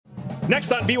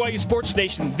Next on BYU Sports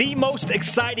Nation, the most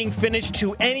exciting finish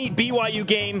to any BYU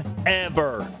game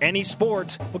ever. Any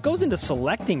sport. What goes into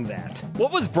selecting that?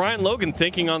 What was Brian Logan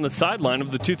thinking on the sideline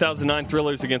of the 2009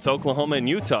 Thrillers against Oklahoma and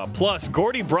Utah? Plus,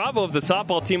 Gordy Bravo of the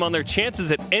softball team on their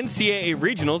chances at NCAA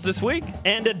regionals this week.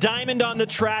 And a diamond on the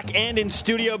track and in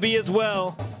Studio B as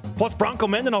well. Plus, Bronco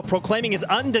Mendenhall proclaiming his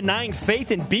undenying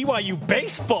faith in BYU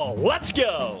baseball. Let's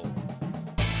go!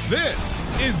 This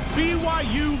is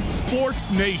BYU Sports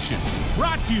Nation,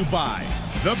 brought to you by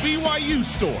The BYU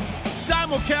Store,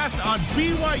 simulcast on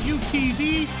BYU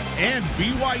TV and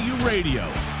BYU Radio.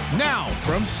 Now,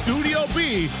 from Studio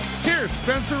B, here's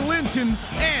Spencer Linton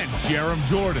and Jerem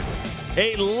Jordan.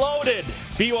 A loaded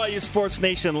BYU Sports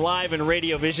Nation live and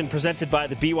radio vision presented by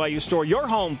The BYU Store, your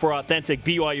home for authentic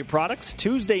BYU products.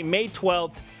 Tuesday, May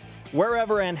 12th,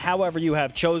 wherever and however you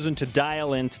have chosen to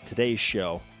dial into today's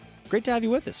show. Great to have you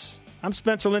with us. I'm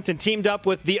Spencer Linton, teamed up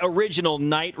with the original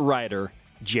Knight Rider,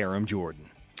 Jerem Jordan.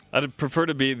 I'd prefer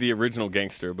to be the original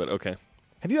gangster, but okay.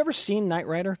 Have you ever seen Knight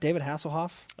Rider, David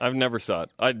Hasselhoff? I've never saw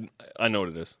it. I know what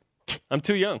it is. I'm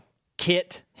too young.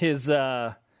 Kit, his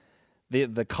the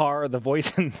car, the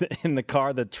voice in the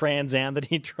car, the Trans Am that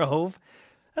he drove.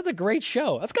 That's a great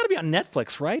show. That's got to be on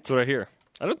Netflix, right? That's what I hear.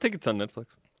 I don't think it's on Netflix.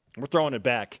 We're throwing it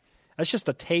back. That's just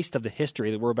a taste of the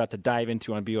history that we're about to dive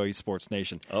into on BYU Sports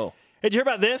Nation. Oh. Hey, did you hear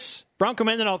about this? Bronco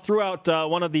Mendenhall threw out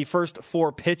one of the first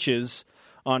 4 pitches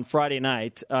on Friday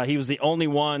night. He was the only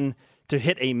one to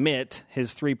hit a mitt.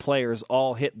 His 3 players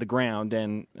all hit the ground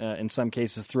and, in some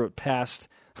cases, threw it past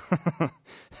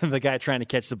the guy trying to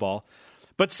catch the ball.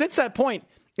 But since that point,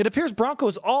 it appears Bronco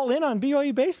is all in on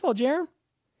BYU baseball, Jerem.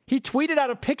 He tweeted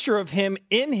out a picture of him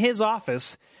in his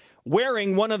office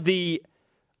wearing one of the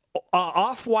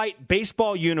off-white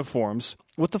baseball uniforms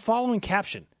with the following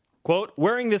caption. Quote,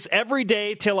 wearing this every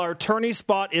day till our tourney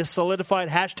spot is solidified.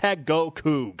 Hashtag go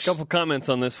Cougs. Couple comments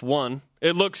on this. 1,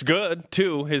 it looks good.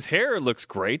 2, his hair looks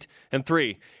great. And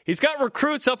 3, he's got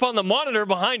recruits up on the monitor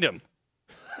behind him.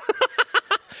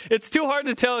 It's too hard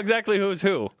to tell exactly who's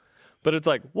who. But it's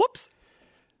like, whoops.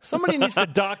 Somebody needs to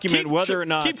document whether or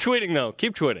not... Keep tweeting, though.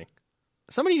 Keep tweeting.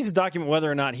 Somebody needs to document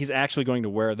whether or not he's actually going to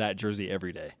wear that jersey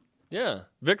every day. Yeah.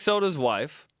 Vic Soda's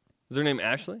wife, is her name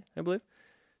Ashley, I believe?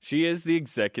 She is the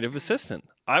executive assistant.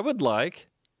 I would like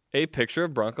a picture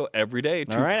of Bronco every day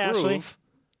to prove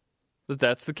that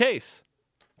that's the case.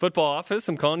 Football office,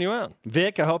 I'm calling you out.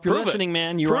 Vic, I hope you're listening,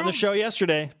 man. You were on the show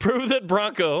yesterday. Prove that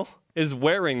Bronco is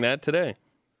wearing that today.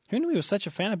 Who knew he was such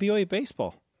a fan of BYU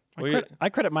baseball? I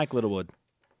credit Mike Littlewood.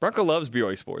 Bronco loves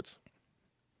BYU sports.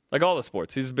 Like all the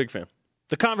sports. He's a big fan.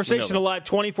 The conversation alive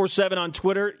 24/7 on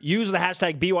Twitter. Use the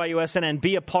hashtag BYUSN and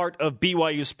be a part of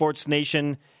BYU Sports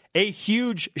Nation. A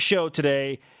huge show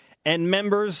today, and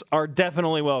members are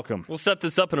definitely welcome. We'll set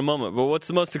this up in a moment, but what's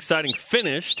the most exciting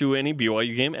finish to any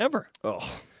BYU game ever?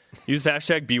 Use the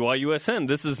hashtag BYUSN.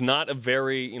 This is not a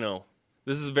very,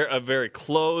 this is a very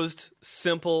closed,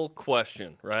 simple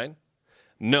question, right?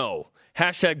 No.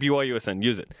 Hashtag BYUSN.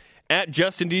 Use it. At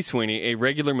Justin D. Sweeney, a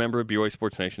regular member of BYU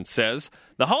Sports Nation, says,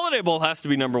 the Holiday Bowl has to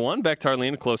be number 1. Beck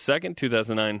Tarlene, a close second.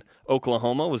 2009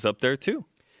 Oklahoma was up there, too.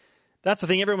 That's the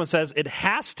thing. Everyone says it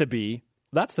has to be.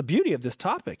 That's the beauty of this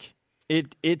topic.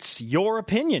 It's your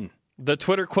opinion. The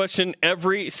Twitter question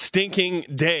every stinking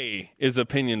day is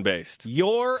opinion-based.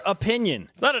 Your opinion.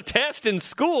 It's not a test in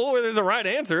school where there's a right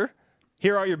answer.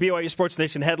 Here are your BYU Sports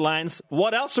Nation headlines.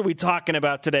 What else are we talking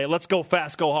about today? Let's go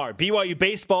fast, go hard. BYU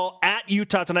baseball at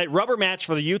Utah tonight. Rubber match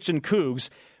for the Utes and Cougs.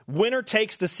 Winner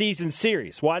takes the season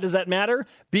series. Why does that matter?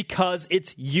 Because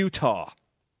it's Utah.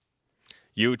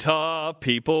 Utah,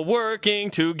 people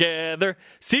working together.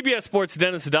 CBS Sports'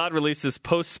 Dennis Dodd releases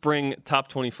post-spring top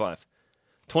 25.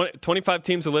 25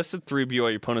 teams are listed, 3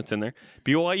 BYU opponents in there.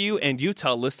 BYU and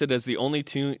Utah listed as the only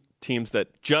 2 teams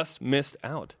that just missed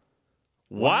out.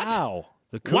 What? Wow.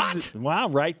 Wow,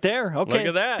 right there. Okay. Look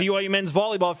at that. BYU men's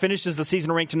volleyball finishes the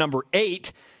season ranked number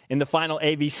 8 in the final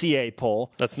AVCA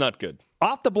poll. That's not good.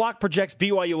 Off the Block projects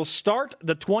BYU will start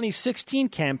the 2016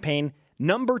 campaign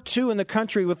number 2 in the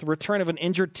country with the return of an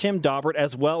injured Tim Daubert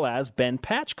as well as Ben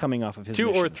Patch coming off of his 2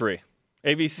 mission. or 3.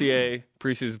 AVCA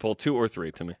preseason poll, 2 or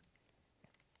 3 to me.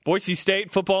 Boise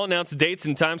State football announced dates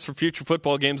and times for future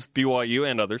football games with BYU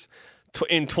and others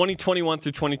in 2021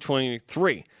 through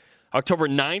 2023. October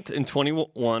 9th and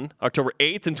 21, October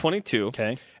 8th and 22.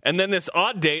 Okay. And then this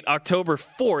odd date, October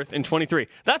 4th and 23.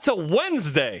 That's a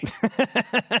Wednesday.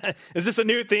 Is this a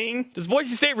new thing? Does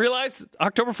Boise State realize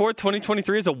October 4th,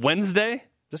 2023 is a Wednesday? Is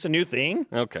this a new thing?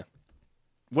 Okay.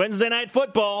 Wednesday night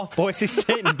football, Boise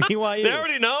State and BYU. They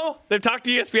already know? They've talked to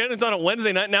ESPN. It's on a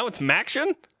Wednesday night. Now it's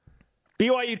Maction?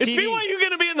 BYU TV. Is BYU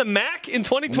going to be in the MAC in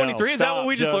 2023? No, Is that what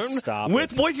we just learned? Stop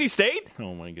with it. Boise State?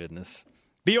 Oh, my goodness.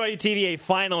 BYU TV, a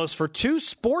finalist for 2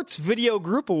 Sports Video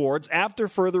Group Awards after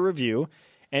further review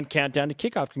and countdown to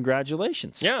kickoff.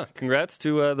 Congratulations. Yeah, congrats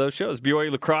to those shows.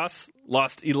 BYU lacrosse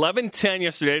lost 11-10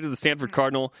 yesterday to the Stanford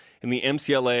Cardinal in the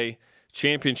MCLA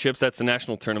Championships. That's the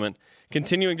national tournament.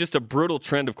 Continuing just a brutal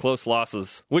trend of close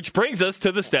losses, which brings us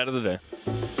to the stat of the day.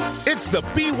 It's the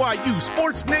BYU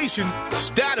Sports Nation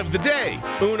Stat of the Day.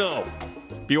 Uno.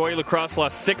 BYU lacrosse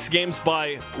lost 6 games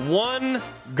by 1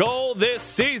 goal this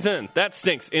season. That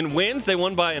stinks. In wins, they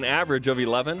won by an average of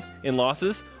 11. In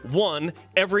losses, 1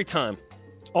 every time.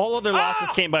 All other losses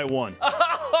came by 1.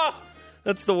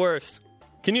 That's the worst.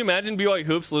 Can you imagine BYU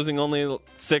Hoops losing only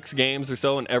 6 games or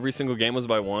so and every single game was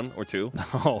by 1 or 2?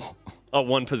 Oh. A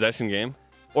 1-possession game?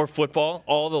 Or football,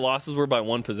 all the losses were by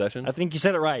 1 possession? I think you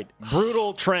said it right.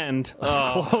 Brutal trend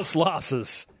of close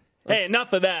losses. Hey,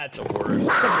 enough of that.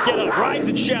 Get up, rise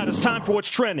and shout. It's time for What's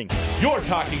Trending. You're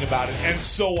talking about it, and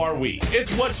so are we.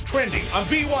 It's What's Trending on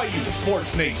BYU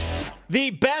Sports Nation.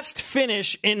 The best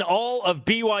finish in all of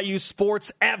BYU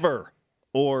sports ever.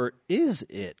 Or is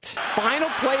it? Final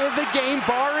play of the game,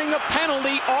 barring a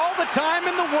penalty, all the time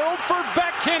in the world for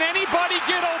Beck. Can anybody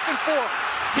get open for him?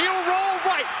 He'll roll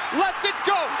right, lets it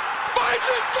go, finds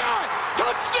this guy,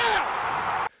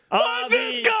 touchdown! Finds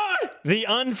this guy! The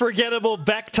unforgettable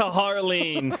Beck to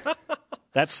Harleen.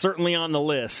 That's certainly on the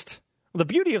list. The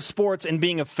beauty of sports and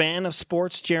being a fan of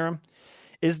sports, Jerem,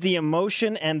 is the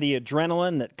emotion and the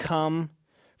adrenaline that come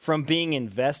from being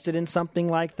invested in something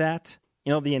like that.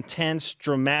 You know, the intense,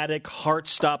 dramatic,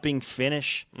 heart-stopping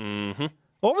finish. Mm-hmm.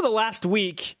 Over the last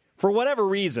week, for whatever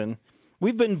reason,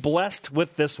 we've been blessed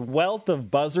with this wealth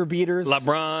of buzzer beaters.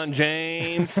 LeBron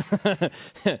James.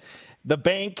 The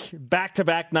bank,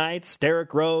 back-to-back nights,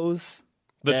 Derrick Rose.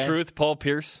 The Truth, Paul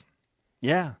Pierce.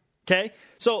 Yeah. Okay.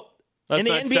 So, Last in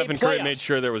the night, NBA Stephen playoffs, Curry made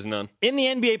sure there was none. in the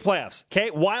NBA playoffs,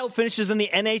 okay, wild finishes in the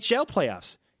NHL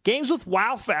playoffs. Games with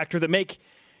wow factor that make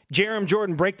Jerem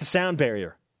Jordan break the sound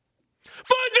barrier.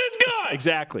 Find this guy!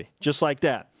 Exactly. Just like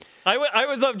that. I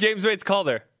always love James Wade's call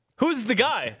there. Who's the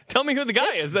guy? Tell me who the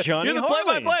guy It's is. Johnny You're the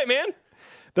Harlan. play-by-play, man.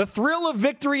 The thrill of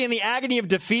victory and the agony of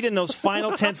defeat in those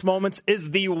final tense moments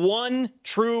is the one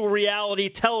true reality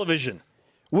television.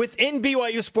 Within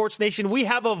BYU Sports Nation, we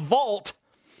have a vault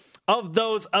of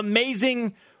those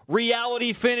amazing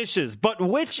reality finishes. But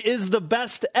which is the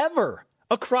best ever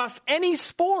across any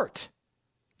sport?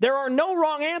 There are no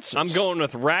wrong answers. I'm going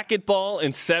with racquetball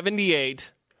in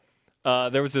 78.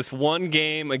 There was this one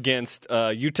game against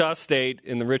Utah State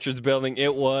in the Richards Building.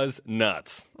 It was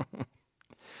nuts.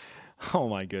 Oh,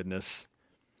 my goodness.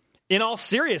 In all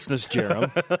seriousness,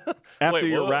 Jerem, after Wait,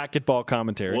 your what? racquetball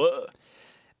commentary, What?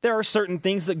 there are certain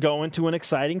things that go into an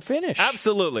exciting finish.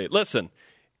 Absolutely. Listen,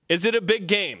 is it a big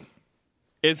game?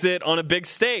 Is it on a big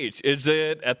stage? Is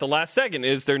it at the last second?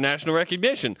 Is there national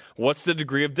recognition? What's the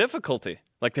degree of difficulty?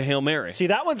 Like the Hail Mary. See,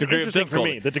 that one's Degree of interesting for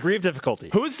difficulty. me, the degree of difficulty.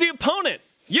 Who's the opponent?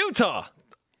 Utah.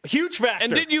 Huge factor.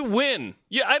 And did you win?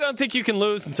 Yeah, I don't think you can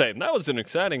lose and say, that was an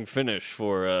exciting finish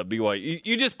for BYU.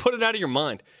 You just put it out of your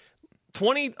mind.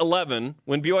 2011,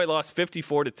 when BYU lost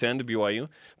 54-10 to BYU,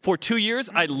 for 2 years,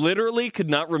 I literally could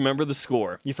not remember the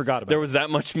score. You forgot about There it. was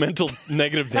that much mental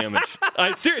negative damage.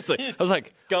 Seriously. I was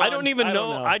like, Gone. I don't even I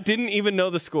know. don't know. I didn't even know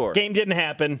the score. Game didn't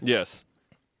happen. Yes.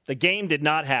 The game did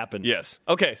not happen. Yes.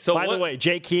 Okay, so By the way,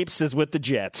 Jay Keeps is with the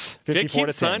Jets. Jake 54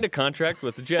 Keeps to 10. signed a contract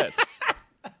with the Jets.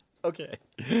 Okay.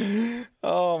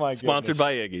 Oh, my goodness. Sponsored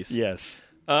by Iggy's. Yes.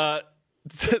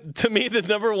 To me, the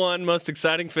number one most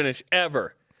exciting finish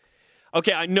ever.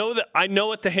 Okay, I know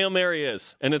what the Hail Mary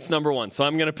is, and it's number one, so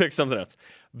I'm going to pick something else.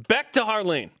 Beck to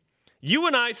Harleen. You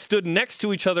and I stood next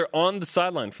to each other on the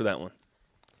sideline for that one.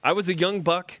 I was a young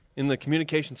buck in the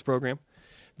communications program.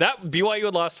 That BYU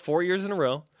had lost 4 years in a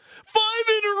row. 5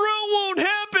 in a row won't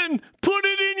happen. Put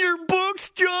it in your books,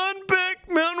 John Beck,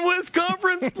 Mountain West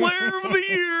Conference Player of the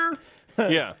Year.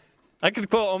 Yeah, I could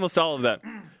quote almost all of that.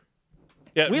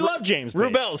 Yeah, We love James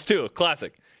Bates. Rubels, too.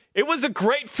 Classic. It was a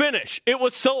great finish. It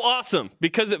was so awesome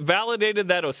because it validated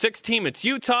that 06 team. It's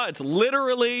Utah. It's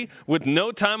literally with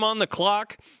no time on the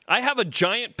clock. I have a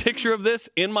giant picture of this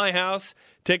in my house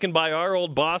taken by our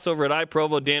old boss over at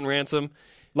iProvo, Dan Ransom.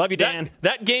 Love you, Dan.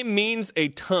 That game means a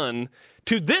ton.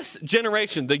 To this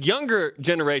generation, the younger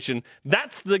generation,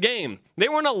 that's the game. They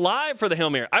weren't alive for the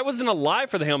Hail Mary. I wasn't alive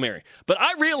for the Hail Mary. But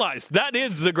I realized that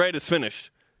is the greatest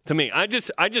finish. To me,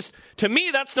 to me,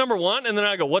 that's number one, and then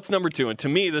I go, what's number two? And to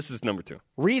me, this is number two.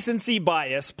 Recency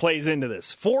bias plays into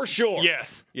this, for sure.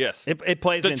 Yes. It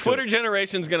plays The into Twitter it.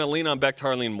 generation's going to lean on Beck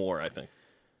Harleen more, I think.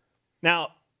 Now,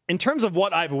 in terms of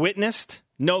what I've witnessed,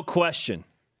 no question,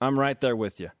 I'm right there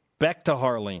with you. Beck to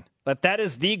Harleen. But that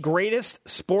is the greatest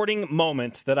sporting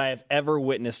moment that I have ever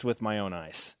witnessed with my own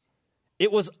eyes.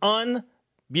 It was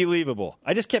unbelievable.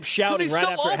 I just kept shouting right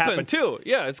after it happened. Too.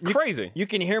 Yeah, it's crazy. You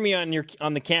can hear me on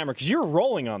the camera because you're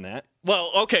rolling on that.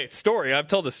 Well, okay, story. I've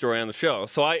told this story on the show.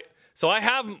 So I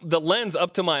have the lens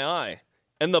up to my eye,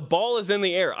 and the ball is in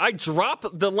the air. I drop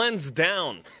the lens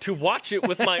down to watch it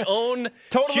with my own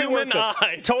human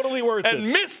eyes. Totally worth it. And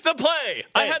miss the play. Hey,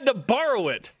 I had to borrow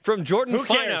it from Jordan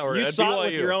Feinauer You at saw BYU. it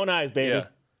with your own eyes, baby.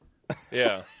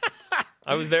 Yeah.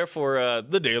 I was there for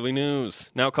the Daily News,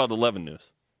 now called 11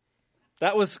 News.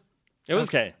 It was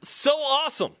okay. So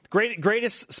awesome.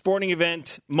 Greatest sporting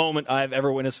event moment I've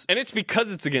ever witnessed. And it's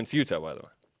because it's against Utah, by the way.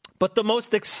 But the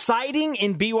most exciting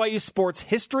in BYU sports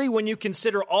history when you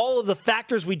consider all of the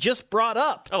factors we just brought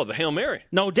up. Oh, the Hail Mary.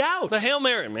 No doubt. The Hail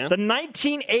Mary, man. The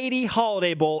 1980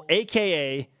 Holiday Bowl,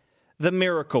 a.k.a. the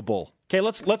Miracle Bowl. Okay,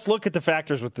 let's look at the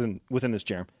factors within this,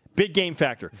 Jerem. Big game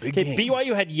factor.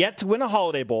 BYU had yet to win a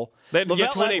Holiday Bowl. They had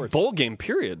yet to win a bowl game,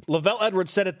 period. Lavelle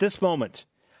Edwards said at this moment,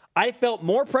 I felt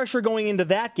more pressure going into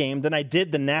that game than I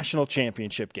did the national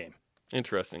championship game.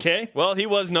 Interesting. Okay. Well, he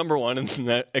was number one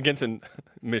against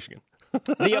Michigan.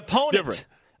 The opponent,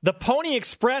 the Pony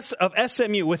Express of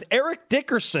SMU, with Eric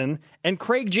Dickerson and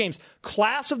Craig James,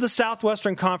 class of the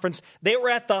Southwestern Conference, they were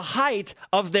at the height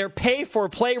of their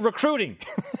pay-for-play recruiting.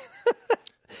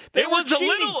 They were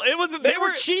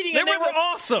cheating and they were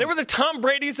awesome. They were the Tom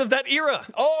Bradys of that era.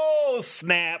 Oh,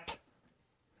 snap.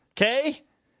 Okay?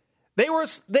 They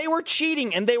were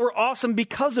cheating and they were awesome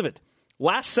because of it.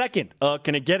 Last second,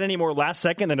 can it get any more last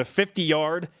second than a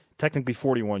 50-yard, technically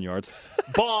 41 yards,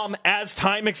 bomb as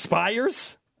time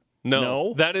expires?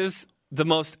 No. That is the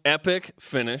most epic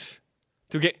finish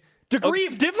to get. Degree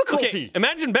of difficulty. Okay,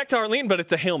 imagine back to Arlene, but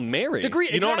it's a Hail Mary.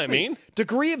 You know what I mean?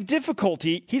 Degree of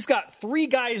difficulty. He's got 3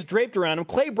 guys draped around him.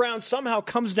 Clay Brown somehow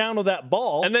comes down with that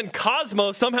ball. And then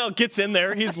Cosmo somehow gets in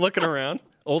there. He's looking around.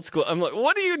 Old school. I'm like,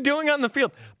 what are you doing on the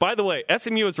field? By the way,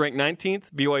 SMU was ranked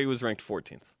 19th. BYU was ranked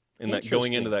 14th.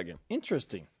 Going into that game.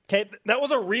 Interesting. Okay, that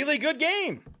was a really good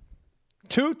game.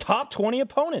 2 top 20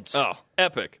 opponents. Oh,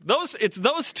 epic. It's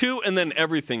those two and then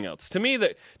everything else. To me,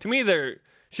 there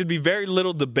should be very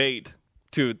little debate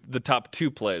to the top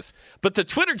 2 plays. But the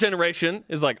Twitter generation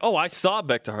is like, oh, I saw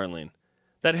Beck to Harleen.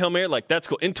 That Hail Mary, like, that's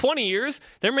cool. In 20 years,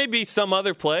 there may be some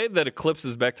other play that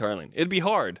eclipses Beck to Harleen. It'd be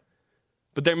hard.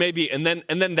 But there may be, and then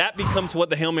that becomes what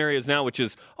the Hail Mary is now, which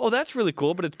is, oh, that's really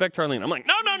cool, but it's Beck to Harleen. I'm like,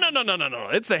 no,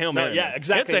 it's the Hail Mary. Yeah,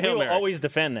 exactly. It's the Hail we Mary. will always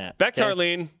defend that. Beck to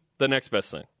Harleen, the next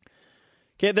best thing.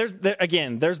 Okay, there's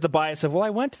the bias of, well, I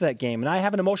went to that game, and I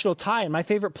have an emotional tie, and my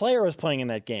favorite player was playing in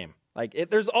that game.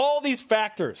 There's all these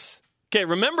factors. Okay,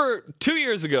 remember 2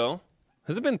 years ago,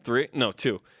 has it been 3? No,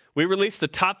 2. We released the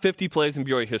top 50 plays in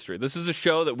BYU history. This is a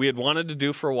show that we had wanted to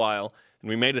do for a while, and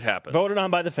we made it happen. Voted on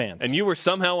by the fans. And you were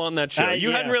somehow on that show.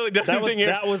 You hadn't really done anything here.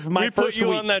 That was my first week.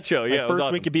 We put you on that show. My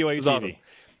first week at BYU TV. Awesome.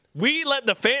 We let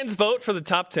the fans vote for the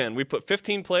top 10. We put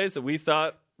 15 plays that we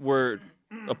thought were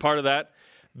a part of that.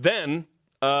 Then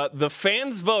the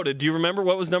fans voted. Do you remember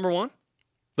what was number 1?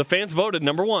 The fans voted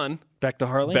number 1. Beck to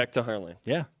Harleen? Beck to Harleen.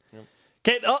 Yeah.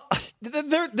 Okay,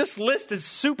 this list is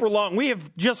super long. We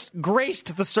have just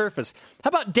graced the surface. How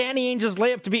about Danny Ainge's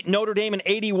layup to beat Notre Dame in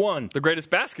 81? The greatest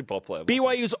basketball play.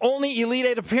 BYU's only Elite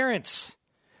 8 appearance.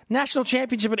 National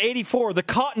championship in 84. The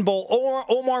Cotton Bowl,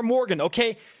 Omar Morgan.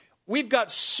 Okay, we've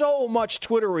got so much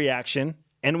Twitter reaction,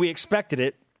 and we expected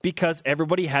it because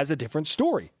everybody has a different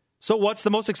story. So what's the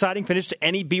most exciting finish to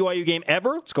any BYU game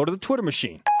ever? Let's go to the Twitter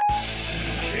machine.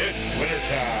 It's Twitter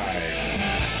time.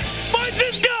 Find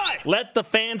this guy! Let the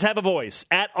fans have a voice.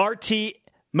 At RT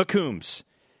McCombs.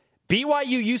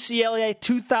 BYU UCLA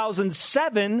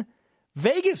 2007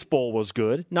 Vegas Bowl was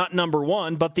good. Not number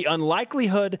 1, but the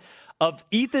unlikelihood of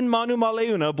Ethan Manu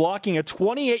Maleuna blocking a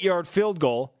 28-yard field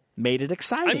goal made it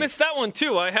exciting. I missed that one,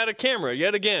 too. I had a camera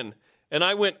yet again, and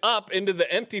I went up into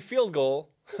the empty field goal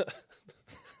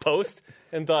post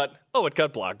and thought, oh, it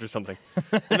got blocked or something.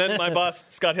 And then my boss,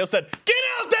 Scott Hill, said, get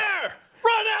out there!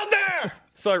 Run out there!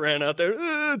 So I ran out there,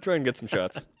 try and get some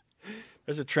shots.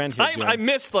 There's a trend here, Jim. I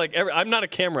missed, I'm not a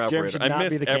camera operator. I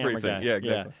missed everything. Guy. Yeah,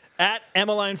 exactly. Yeah. At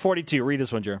Emmeline42, read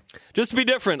this one, Jerem. Just to be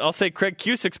different, I'll say Craig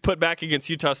Cusick's put back against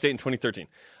Utah State in 2013.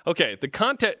 Okay, the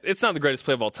content, it's not the greatest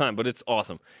play of all time, but it's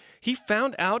awesome. He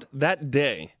found out that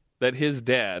day that his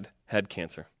dad had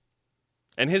cancer.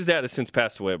 And his dad has since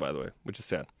passed away, by the way, which is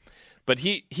sad. But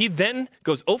he then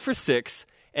goes 0 for 6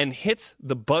 and hits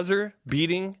the buzzer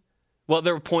beating. Well,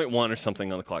 there were 0.1 or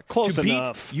something on the clock. Close to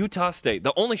enough. Beat Utah State.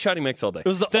 The only shot he makes all day. It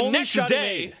was the only next shot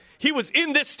day, he made. he was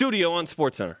in this studio on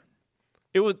SportsCenter.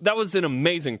 That was an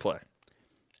amazing play.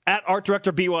 At Art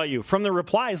Director BYU, from the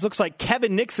replies, looks like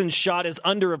Kevin Nixon's shot is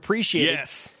underappreciated.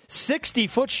 Yes.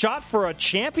 60-foot shot for a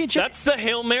championship? That's the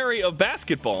Hail Mary of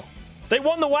basketball. They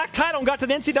won the WAC title and got to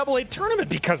the NCAA tournament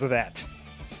because of that.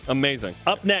 Amazing.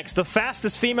 Up next, the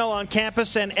fastest female on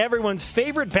campus and everyone's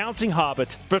favorite bouncing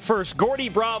hobbit. But first, Gordy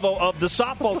Bravo of the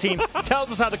softball team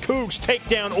tells us how the Cougs take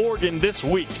down Oregon this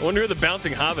week. I wonder who the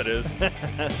bouncing hobbit is.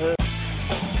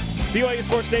 BYU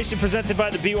Sports Nation presented by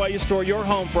the BYU Store, your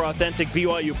home for authentic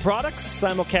BYU products.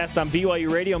 Simulcast on BYU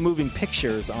Radio, moving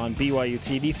pictures on BYU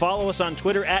TV. Follow us on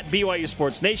Twitter at BYU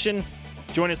Sports Nation.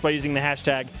 Join us by using the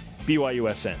hashtag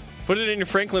BYUSN. Put it in your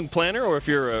Franklin planner, or if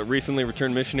you're a recently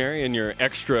returned missionary, in your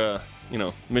extra,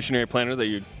 missionary planner that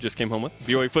you just came home with.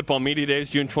 BYU Football Media Days,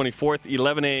 June 24th,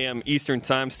 11 a.m. Eastern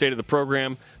Time. State of the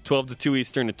program, 12 to 2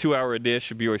 Eastern, a 2-hour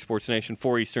dish of BYU Sports Nation,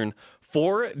 4 Eastern.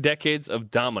 4 decades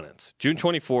of dominance. June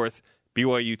 24th,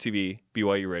 BYU TV,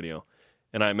 BYU Radio.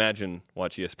 And I imagine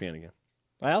watch ESPN again.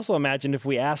 I also imagine if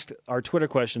we asked our Twitter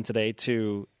question today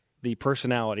to the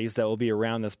personalities that will be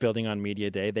around this building on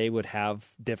Media Day, they would have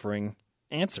differing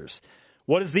answers.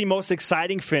 What is the most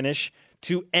exciting finish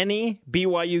to any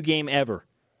BYU game ever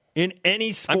in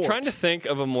any sport? I'm trying to think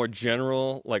of a more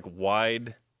general,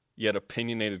 wide yet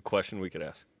opinionated question we could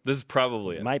ask. This is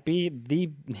probably it. Might be the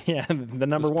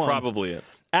number one. Probably it.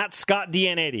 At Scott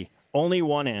DN80, only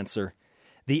one answer.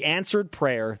 The answered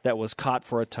prayer that was caught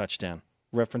for a touchdown.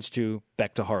 Reference to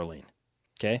Beck to Harleen.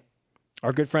 Okay?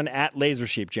 Our good friend at Laser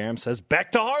Sheep Jerem says,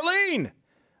 Beck to Harleen!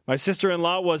 My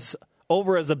sister-in-law was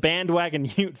over as a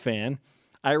bandwagon Ute fan.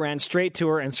 I ran straight to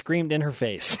her and screamed in her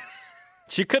face.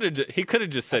 He could have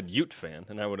just said Ute fan,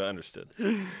 and I would have understood.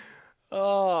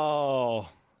 Oh,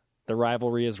 the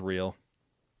rivalry is real.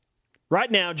 Right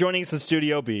now, joining us in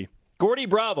Studio B, Gordy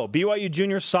Bravo, BYU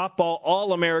Junior Softball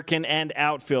All-American and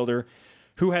outfielder,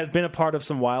 who has been a part of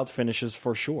some wild finishes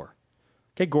for sure.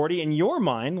 Okay, Gordy, in your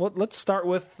mind, let's start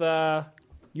with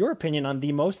your opinion on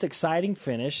the most exciting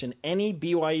finish in any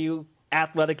BYU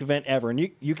athletic event ever. And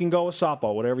you can go with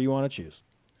softball, whatever you want to choose.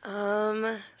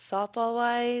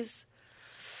 Softball-wise,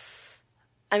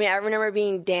 I remember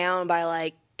being down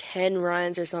by 10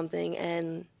 runs or something,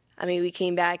 and we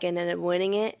came back and ended up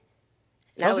winning it.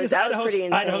 That was pretty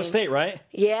insane. Idaho State, right?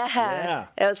 Yeah.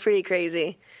 That was pretty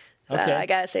crazy. Okay. I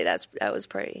gotta say that was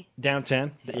pretty. Down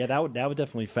 10? Yeah, that would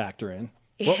definitely factor in.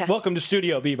 Yeah. Welcome to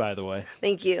Studio B, by the way.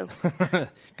 Thank you.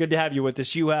 Good to have you with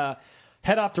us. You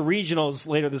head off to regionals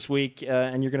later this week,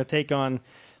 and you're going to take on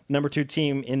number 2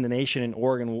 team in the nation in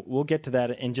Oregon. We'll get to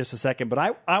that in just a second. But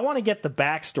I want to get the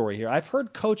backstory here. I've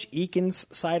heard Coach Eakin's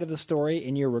side of the story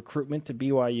in your recruitment to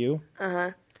BYU.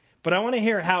 Uh-huh. But I want to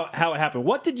hear how it happened.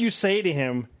 What did you say to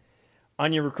him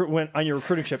on your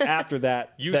recruiting trip after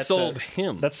that? Sold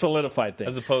him. That solidified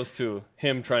things. As opposed to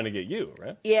him trying to get you,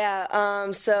 right?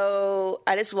 Yeah. So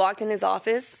I just walked in his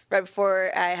office right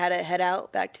before I had to head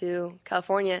out back to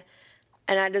California.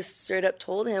 And I just straight up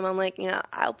told him, I'm like,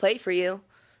 I'll play for you.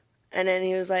 And then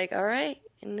he was like, all right.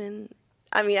 And then,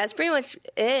 that's pretty much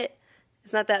it.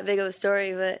 It's not that big of a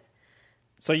story, but.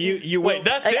 So you wait.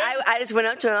 That's it? I just went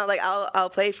up to him. I was like, I'll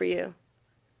play for you.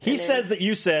 He says that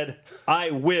you said,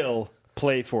 I will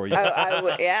play for you.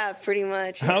 Yeah, pretty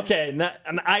much. Yeah. Okay,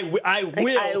 I will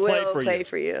play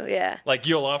for you. Yeah.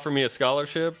 You'll offer me a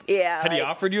scholarship? Yeah. Had he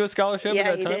offered you a scholarship at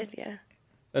that time? Yeah, he did, yeah.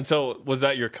 And so was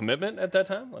that your commitment at that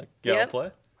time? I'll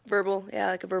play? Verbal,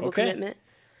 a verbal commitment.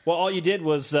 Well, all you did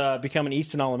was become an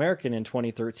Easton All-American in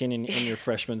 2013 in your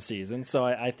freshman season, so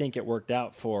I think it worked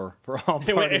out for all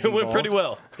parties It went pretty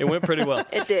well.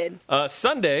 It did.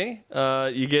 Sunday,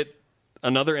 you get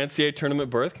another NCAA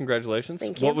tournament berth. Congratulations.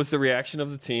 Thank you. What was the reaction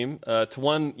of the team? To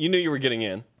one, you knew you were getting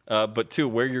in, but two,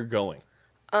 where you're going?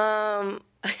 To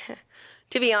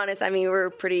be honest, we were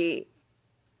pretty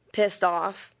pissed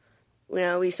off.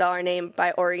 We saw our name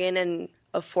by Oregon and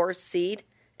a 4th seed.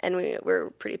 And we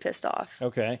were pretty pissed off.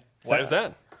 Okay. Why is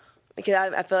that? Because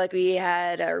I feel like we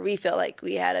felt like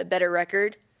we had a better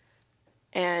record,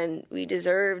 and we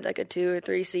deserved a 2 or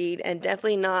 3 seed, and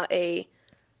definitely not a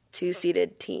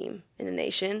 2-seeded team in the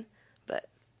nation. But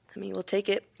we'll take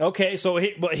it. Okay, so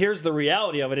here's the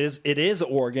reality of it: it is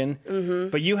Oregon,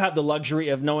 but you have the luxury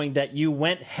of knowing that you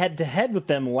went head to head with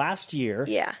them last year.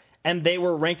 Yeah. And they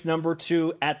were ranked number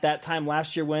 2 at that time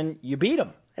last year when you beat them.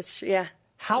 That's true. Yeah.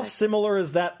 How similar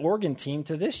is that Oregon team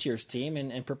to this year's team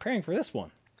and preparing for this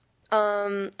one?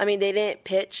 They didn't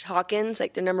pitch Hawkins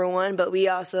they're number 1, but we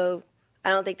also, I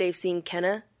don't think they've seen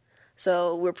Kenna,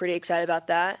 so we're pretty excited about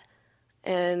that.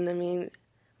 And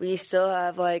we still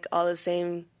have all the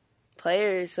same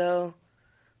players, so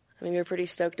we're pretty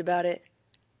stoked about it.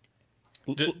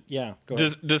 Yeah, go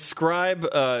ahead. Describe,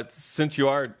 since you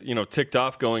are, ticked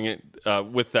off going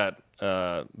with that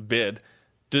bid,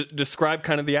 describe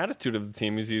kind of the attitude of the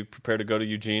team as you prepare to go to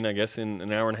Eugene, I guess, in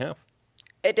an hour and a half.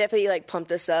 It definitely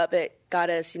pumped us up. It got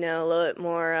us, a little bit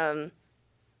more, a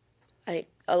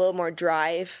little more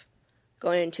drive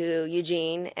going into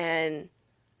Eugene, and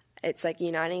it's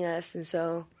uniting us, and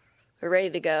so we're ready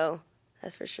to go.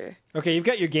 That's for sure. Okay, you've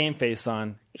got your game face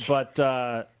on, but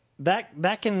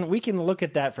we can look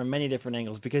at that from many different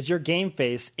angles, because your game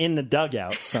face in the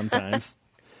dugout sometimes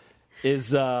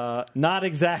is not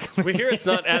exactly. We hear it's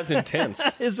not as intense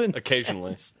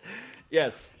occasionally.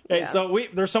 Yes. Hey, so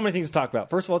there's so many things to talk about.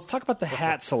 First of all, let's talk about the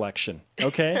hat selection.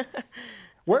 Okay,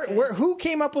 who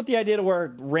came up with the idea to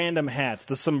wear random hats?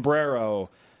 The sombrero,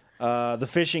 the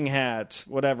fishing hat,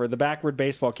 whatever, the backward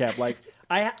baseball cap.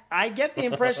 I get the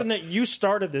impression that you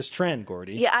started this trend,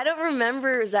 Gordy. Yeah, I don't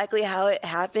remember exactly how it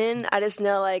happened. I just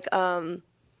know I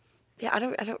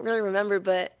don't really remember,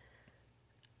 but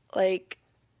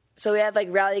so we had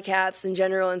rally caps in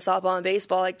general in softball and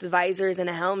baseball, the visors and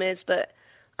the helmets, but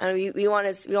we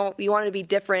wanted to be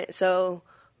different, so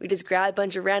we just grabbed a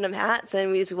bunch of random hats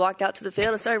and we just walked out to the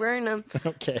field and started wearing them.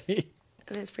 Okay.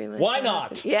 And it's pretty much why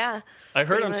not? Yeah. I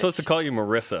heard I'm supposed to call you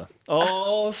Marissa.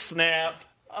 Oh, snap.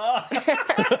 Yeah,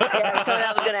 I told me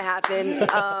that was going to happen.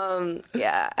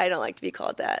 I don't like to be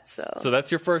called that. So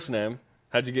that's your first name.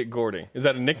 How'd you get Gordy? Is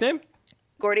that a nickname?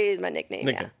 Gordy is my nickname.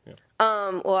 Yeah.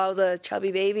 Well, I was a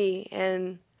chubby baby,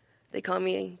 and they call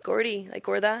me Gordy, like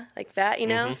Gorda, like fat,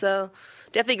 So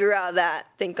definitely grew out of that,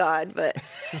 thank God. But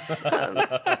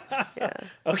yeah.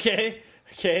 Okay.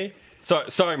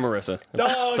 Sorry, Marissa. No,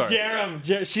 sorry.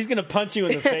 Jerem, she's gonna punch you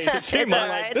in the face. It's all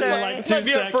right. This is like 2 Might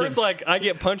be our seconds. first I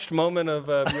get punched moment of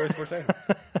BYU Sports Nation.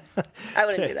 I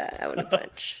wouldn't do that. I wouldn't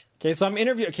punch. Okay, so I'm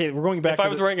interviewing. Okay, we're going back. If I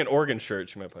was wearing an Oregon shirt,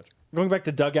 she might punch. Going back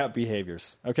to dugout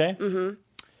behaviors. Okay.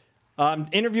 Mm-hmm.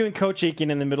 Interviewing Coach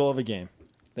Eakin in the middle of a game.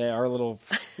 They are a little,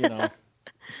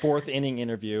 fourth inning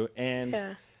interview,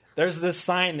 and there's this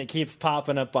sign that keeps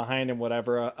popping up behind him.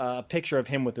 Whatever, a picture of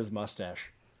him with his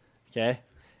mustache. Okay.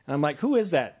 And I'm like, who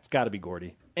is that? It's got to be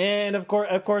Gordy. And of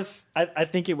course, I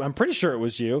think I'm pretty sure it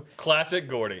was you. Classic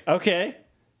Gordy. Okay.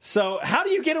 So how do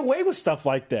you get away with stuff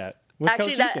like that?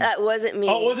 Actually, that wasn't me.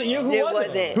 Oh, it wasn't you? Who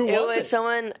was it? It was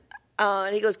someone.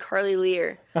 And he goes, Carly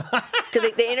Lear.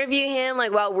 Because they interview him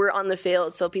while we're on the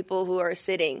field, so people who are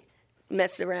sitting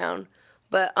mess around.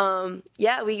 But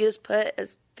we just put a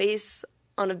face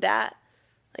on a bat,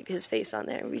 his face on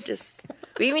there.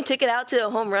 We even took it out to a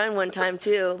home run one time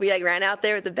too. We ran out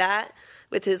there with the bat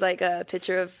with his a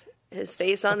picture of his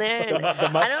face on there. And the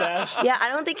mustache? I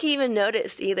don't think he even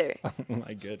noticed either. Oh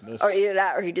my goodness. Or either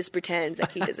that or he just pretends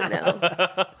like he doesn't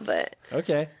know. But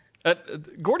okay.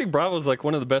 Gordy Bravo is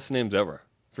one of the best names ever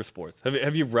for sports.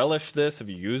 Have you relished this? Have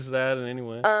you used that in any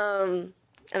way?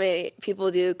 I mean,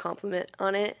 people do compliment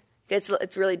on it.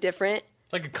 It's really different.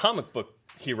 Like a comic book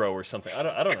hero or something. I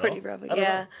don't know. Gordy Bravo,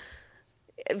 yeah.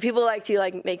 People like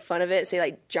to make fun of it,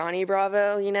 say Johnny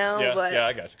Bravo, Yeah, but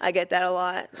I got you. I get that a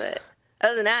lot. But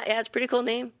other than that, it's a pretty cool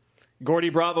name. Gordy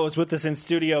Bravo is with us in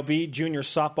Studio B, junior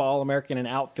softball All-American and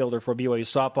outfielder for BYU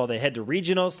softball. They head to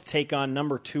regionals to take on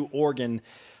number 2 Oregon,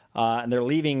 and they're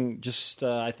leaving just,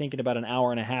 I think, in about an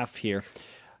hour and a half here.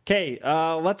 Okay,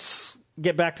 let's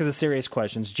get back to the serious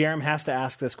questions. Jerem has to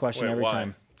ask this question every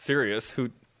time. Serious? We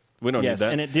don't need that. Yes,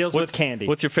 and it deals with candy.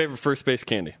 What's your favorite first base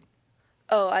candy?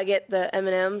 Oh, I get the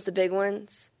M&Ms, the big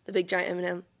ones, the big giant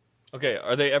M&M. Okay,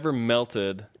 are they ever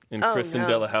melted in Kristen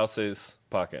Delahouse's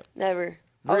pocket? Never.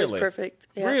 Really? Always perfect.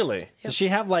 Yeah. Really? Yep. Does she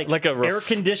have a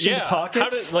air-conditioned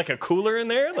pockets? Like a cooler in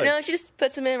there? No, she just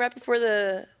puts them in right before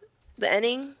the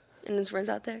inning and just runs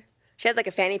out there. She has a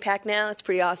fanny pack now. It's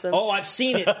pretty awesome. Oh, I've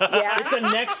seen it. Yeah. It's a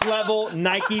next-level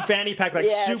Nike fanny pack,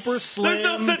 super slim. There's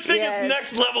no such thing as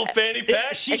next-level fanny pack.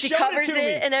 And she covers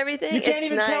it and everything. You can't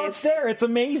even tell it's there. It's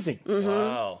amazing. Mm-hmm.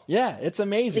 Wow. Yeah, it's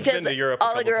amazing. Because I've been to Europe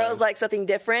all the girls times. like something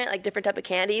different, different type of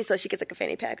candy, so she gets a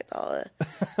fanny pack with all the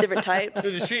different types.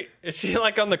 Is she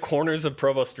on the corners of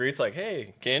Provo streets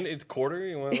hey, candy, it's quarter,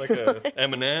 you want a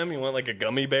M&M, you want a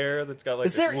gummy bear that's got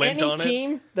Is there a lint any on it?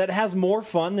 team that has more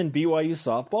fun than BYU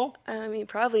softball? I mean,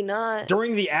 probably not.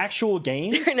 During the actual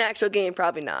games? During an actual game,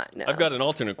 probably not, no. I've got an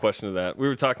alternate question to that. We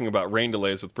were talking about rain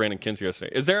delays with Brandon Kinsey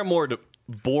yesterday. Is there a more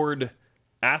bored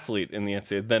athlete in the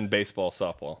NCAA than baseball,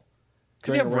 softball?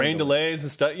 Because you have rain delays and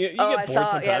stuff. You get bored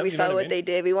sometimes. Yeah, we saw what I mean? they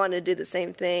did. We wanted to do the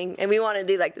same thing. And we wanted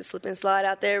to do the slip and slide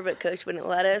out there, but Coach wouldn't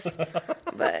let us.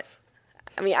 But,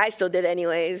 I mean, I still did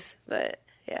anyways, but,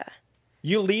 yeah.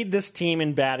 You lead this team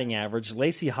in batting average.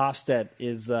 Lacey Hofstedt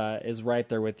is right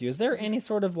there with you. Is there any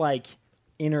sort of,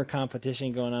 inner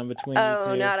competition going on between you two?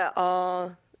 Oh, not at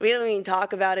all. We don't even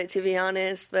talk about it, to be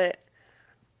honest. But,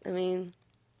 I mean,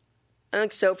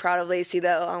 I'm so proud of Lacey,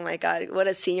 though. Oh, my God. What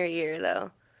a senior year,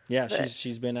 though. Yeah,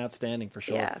 she's been outstanding for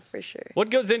sure. Yeah, for sure. What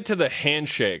goes into the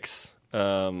handshakes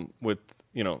with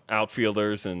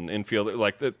outfielders and infielders?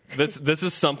 Like this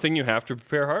is something you have to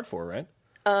prepare hard for, right?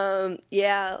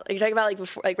 Yeah, you're talking about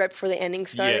right before the ending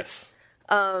starts.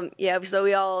 Yes. Yeah. So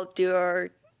we all do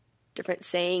our different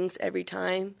sayings every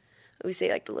time. We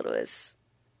say like the littlest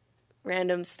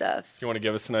random stuff. Do you want to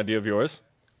give us an idea of yours?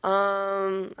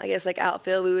 I guess like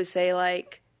outfield, we would say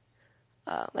like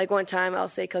one time I'll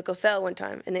say Coco fell one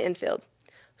time in the infield.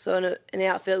 So in the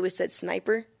outfield we said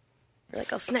sniper. We're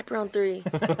like, I'll sniper on 3.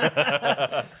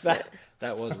 That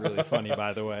was really funny,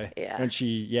 by the way. Yeah. And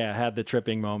she, had the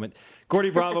tripping moment. Gordy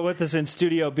Bravo with us in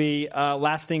Studio B.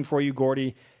 Last thing for you,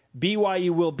 Gordy. BYU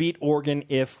will beat Oregon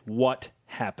if what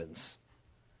happens?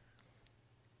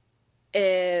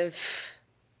 If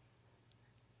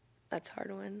that's a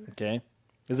hard one. Okay.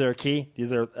 Is there a key?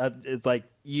 It's like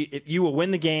you will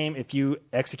win the game if you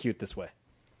execute this way.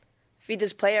 If we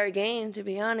just play our game, to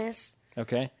be honest.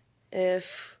 Okay.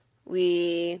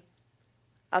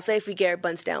 I'll say if we get our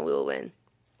bunts down, we will win.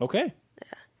 Okay.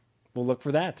 Yeah. We'll look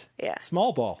for that. Yeah.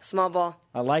 Small ball. Small ball.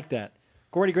 I like that.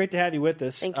 Gordy, great to have you with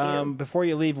us. Thank you. Before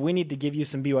you leave, we need to give you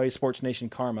some BYU Sports Nation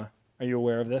karma. Are you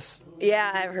aware of this?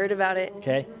 Yeah, I've heard about it.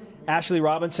 Okay. Ashley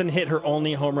Robinson hit her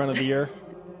only home run of the year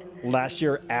last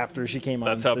year after she came on.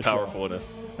 That's how the powerful show. It is.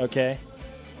 Okay.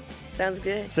 Sounds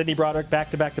good. Sydney Broderick,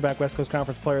 back-to-back West Coast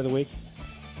Conference Player of the Week.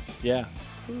 Yeah.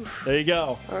 There you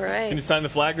go. All right. Can you sign the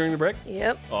flag during the break?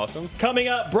 Yep. Awesome. Coming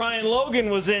up, Brian Logan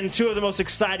was in 2 of the most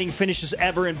exciting finishes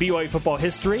ever in BYU football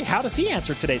history. How does he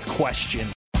answer today's question?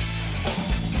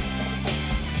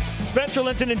 Spencer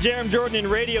Linton and Jerem Jordan in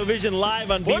Radio Vision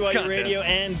live on Sports BYU content. Radio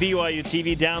and BYU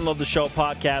TV. Download the show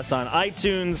podcast on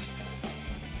iTunes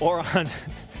or on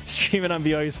stream it on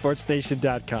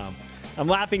BYUSportsStation.com. I'm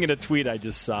laughing at a tweet I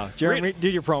just saw. Jeremy, do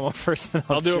your promo first.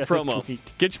 I'll do a promo.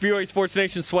 Tweet. Get your BYU Sports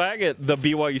Nation swag at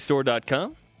thebyustore.com.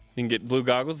 You can get blue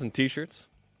goggles and T-shirts.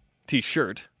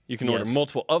 T-shirt. You can order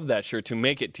multiple of that shirt to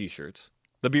make it T-shirts.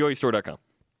 Thebyustore.com.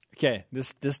 Okay,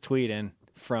 this tweet in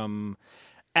from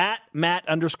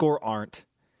 @Matt_Arndt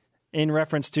in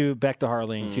reference to Beck to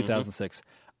Harling 2006.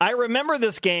 I remember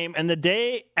this game and the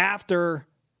day after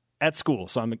at school,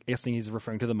 so I'm guessing he's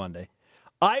referring to the Monday.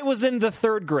 I was in the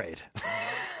 3rd grade.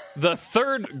 The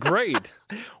 3rd grade?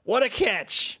 What a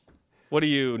catch. What are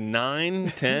you, 9,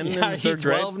 10 in the 3rd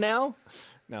grade? 12 now?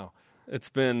 No. It's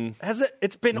been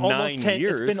It's been almost 10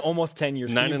 years. It's been almost 10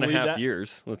 years. 9.5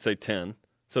 years. Let's say 10.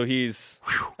 So he's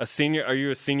a senior. Are you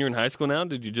a senior in high school now?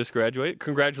 Did you just graduate?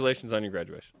 Congratulations on your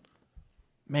graduation.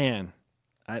 Man,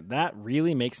 that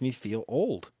really makes me feel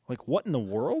old. Like, what in the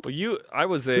world? Well, I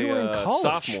was We were in a college.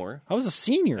 sophomore. I was a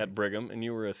senior at Brigham, and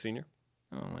you were a senior.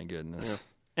 Oh, my goodness.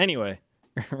 Yeah. Anyway,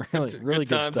 really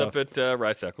good times stuff. up at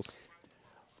Rice Eccles.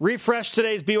 Refresh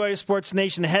today's BYU Sports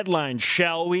Nation headlines,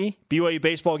 shall we? BYU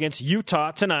baseball against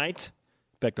Utah tonight.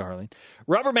 Back to Harling.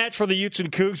 Rubber match for the Utes and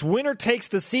Cougs. Winner takes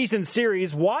the season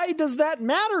series. Why does that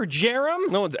matter, Jerem?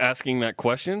 No one's asking that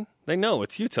question. They know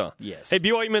it's Utah. Yes. Hey,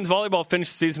 BYU men's volleyball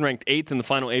finished the season ranked 8th in the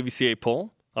final AVCA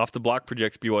poll. Off the Block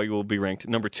projects BYU will be ranked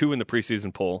number 2 in the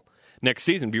preseason poll. Next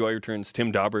season, BYU returns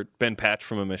Tim Daubert, Ben Patch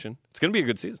from a mission. It's going to be a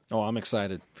good season. Oh, I'm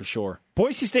excited for sure.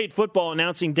 Boise State football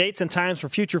announcing dates and times for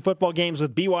future football games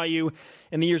with BYU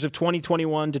in the years of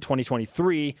 2021 to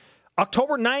 2023.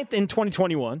 October 9th in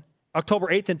 2021, October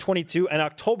 8th in 22, and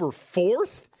October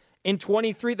 4th in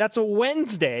 23. That's a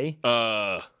Wednesday.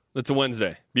 It's a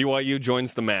Wednesday. BYU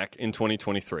joins the MAC in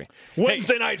 2023.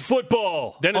 Wednesday night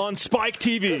football Dennis, on Spike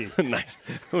TV. Nice.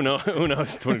 Who knows?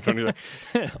 2023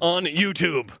 on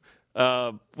YouTube.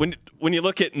 When you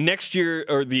look at next year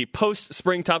or the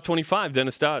post-spring top 25,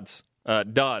 Dennis Dodd,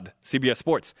 CBS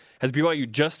Sports, has BYU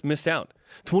just missed out.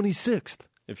 26th,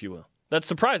 if you will. That's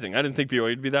surprising. I didn't think BYU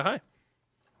would be that high.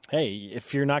 Hey,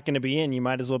 if you're not going to be in, you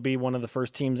might as well be one of the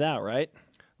first teams out, right?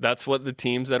 That's what the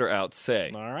teams that are out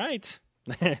say. All right.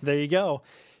 There you go.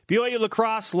 BYU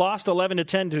lacrosse lost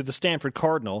 11-10 to the Stanford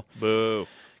Cardinal. Boo.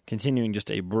 Continuing just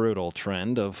a brutal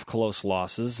trend of close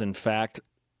losses. In fact,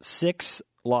 6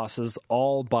 losses,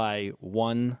 all by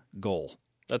 1 goal.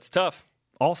 That's tough.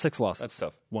 All 6 losses. That's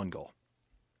tough. 1 goal.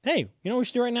 Hey, you know what we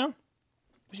should do right now?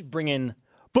 We should bring in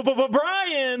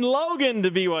Brian Logan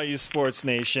to BYU Sports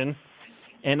Nation.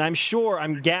 And I'm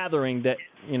gathering that,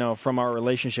 from our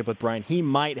relationship with Brian, he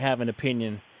might have an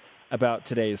opinion about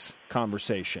today's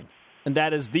conversation. And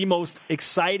that is the most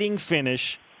exciting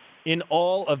finish in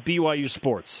all of BYU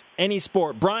sports. Any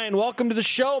sport. Brian, welcome to the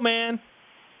show, man.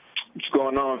 What's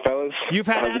going on, fellas?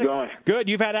 How's it going? Good.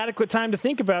 You've had adequate time to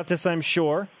think about this, I'm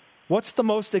sure. What's the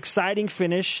most exciting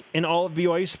finish in all of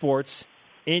BYU sports,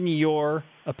 in your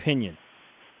opinion?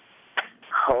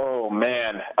 Oh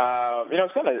man,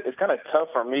 it's kind of tough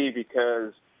for me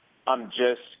because I'm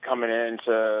just coming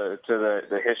into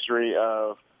the history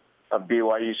of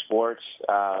BYU sports.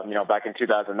 Back in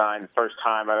 2009, the first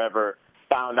time I've ever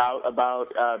found out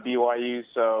about BYU.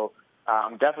 So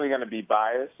I'm definitely going to be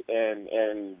biased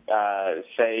and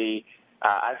say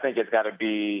I think it's got to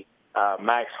be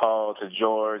Max Hall to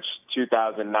George,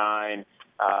 2009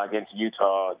 against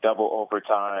Utah, double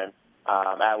overtime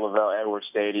at Lavelle Edwards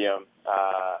Stadium.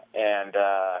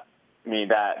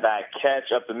 That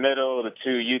catch up the middle, the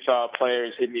two Utah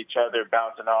players hitting each other,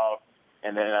 bouncing off,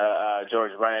 and then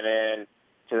George running in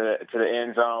to the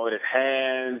end zone with his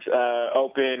hands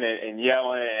open and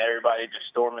yelling, and everybody just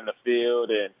storming the field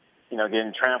and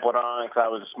getting trampled on because I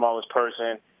was the smallest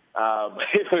person. But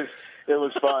it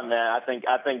was fun, man. I think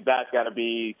that's got to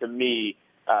be, to me,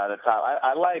 the top.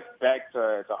 I like Beck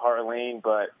to Harleen,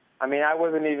 but I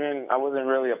wasn't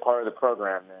really a part of the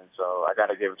program then, so I got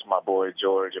to give it to my boy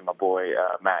George and my boy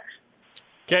Max.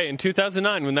 Okay, in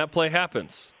 2009, when that play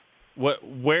happens,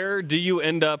 where do you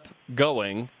end up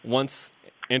going once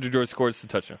Andrew George scores the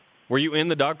touchdown? Were you in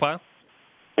the dog pile?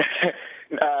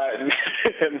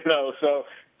 No. So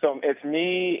it's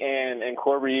me and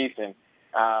Corby Eason,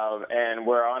 and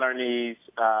we're on our knees,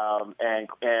 and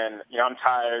I'm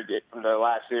tired from the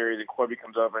last series, and Corby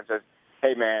comes over and says,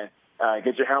 "Hey, man,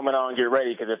 get your helmet on, get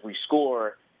ready, because if we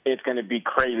score, it's going to be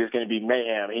crazy. It's going to be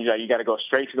mayhem." He's like, "You got to go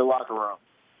straight to the locker room."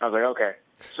 I was like, "Okay."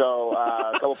 So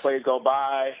a couple plays go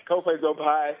by.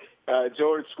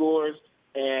 George scores,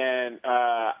 and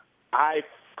I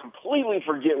completely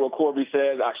forget what Corby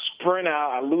says. I sprint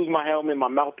out. I lose my helmet. My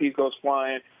mouthpiece goes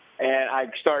flying, and I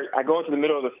go into the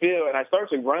middle of the field, and I start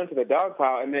to run to the dog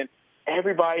pile, and then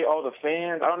everybody, all the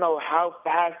fans, I don't know how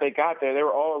fast they got there. They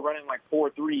were all running like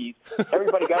 4.3s.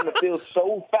 Everybody got in the field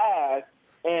so fast,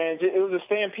 and it was a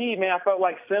stampede, man. I felt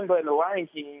like Simba in The Lion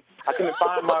King. I couldn't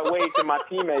find my way to my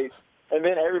teammates. And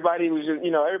then everybody was just,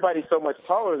 everybody's so much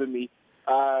taller than me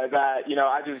that,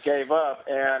 I just gave up.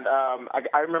 And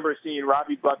I remember seeing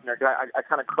Robbie Buckner, because I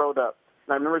kind of curled up.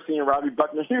 And I remember seeing Robbie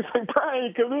Buckner. He was like,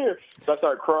 "Brian, come here." So I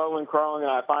started crawling,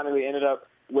 and I finally ended up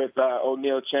with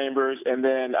O'Neal Chambers, and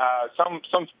then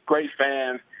some great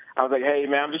fans. I was like, "Hey,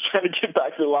 man, I'm just trying to get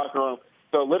back to the locker room."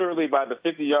 So literally by the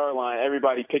 50-yard line,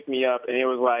 everybody picked me up, and it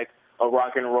was like a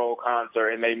rock and roll concert,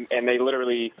 and they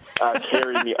literally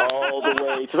carried me all the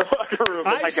way to the locker room.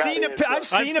 I've seen a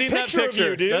picture of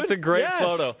you, dude. That's a great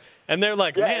photo. And they're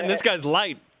like, "Man, this guy's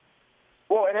light."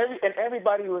 Well, and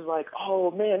everybody was like,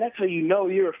 "Oh, man, that's how you know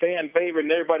you're a fan favorite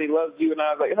and everybody loves you." And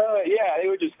I was like, yeah, they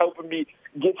were just helping me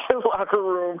get to the locker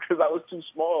room because I was too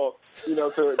small,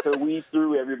 to weed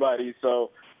through everybody. So,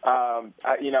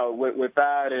 with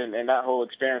that and that whole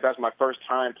experience, that's my first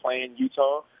time playing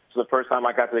Utah. So the first time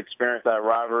I got to experience that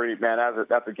rivalry, man,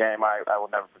 that's a game I will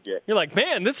never forget. You're like,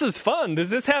 "Man, this is fun. Does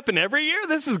this happen every year?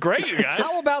 This is great, you guys."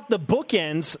 How about the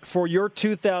bookends for your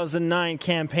 2009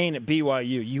 campaign at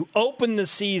BYU? You open the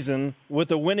season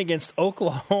with a win against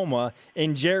Oklahoma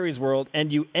in Jerry's World,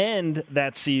 and you end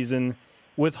that season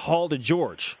with Hall to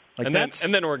George. And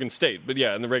then Oregon State. But,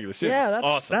 yeah, in the regular season. Yeah,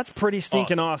 awesome. That's pretty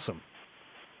stinking awesome.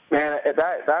 Man,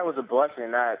 that was a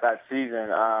blessing that season.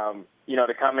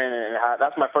 To come in and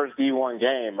that's my first D1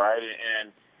 game, right?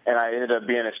 And I ended up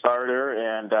being a starter,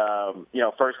 and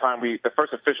the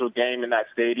first official game in that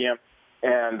stadium.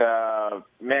 And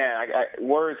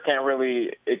words can't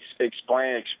really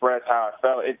express how I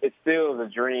felt. It still is a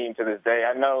dream to this day.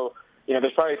 I know,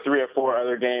 there's probably 3 or 4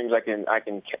 other games I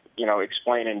can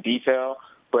explain in detail.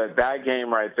 But that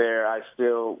game right there, I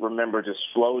still remember just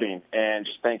floating and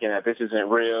just thinking that this isn't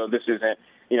real. This isn't,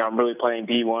 I'm really playing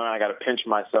D1. I got to pinch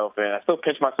myself in. I still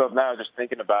pinch myself now just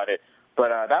thinking about it. But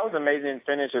that was an amazing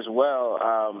finish as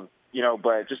well.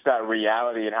 But just that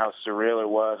reality and how surreal it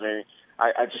was.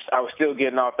 I was still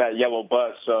getting off that yellow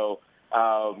bus. So,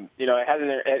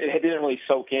 it didn't really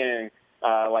soak in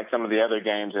like some of the other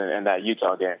games in that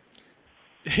Utah game.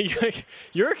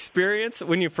 Your experience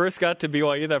when you first got to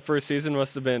BYU that first season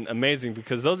must have been amazing,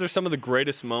 because those are some of the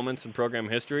greatest moments in program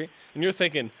history. And you're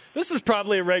thinking, this is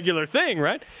probably a regular thing,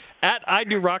 right? At I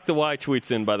Do Rock the Y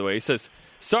tweets in, by the way. He says,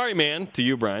 "Sorry, man," to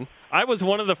you, Brian. "I was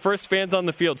one of the first fans on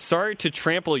the field. Sorry to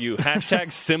trample you.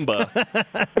 #Simba."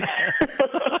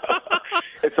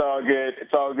 It's all good.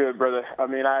 It's all good, brother.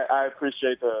 I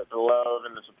appreciate the love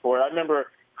and the support. I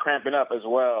remember cramping up as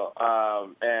well,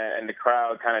 and the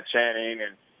crowd kind of chanting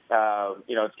and,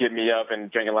 it's getting me up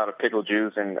and drinking a lot of pickle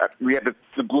juice. And we had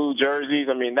the blue jerseys.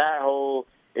 That whole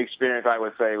experience, I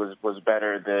would say, was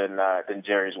better than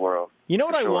Jerry's World. You know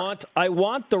what I sure. want? I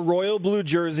want the royal blue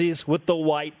jerseys with the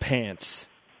white pants.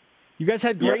 You guys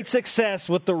had great success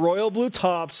with the royal blue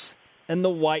tops and the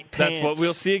white pants. That's what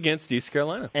we'll see against East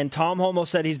Carolina. And Tom Homo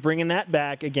said he's bringing that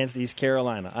back against East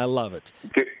Carolina. I love it.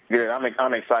 Good.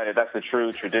 I'm excited. That's the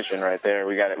true tradition right there.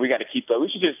 We got to keep those. We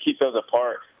should just keep those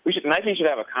apart. Nike should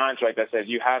have a contract that says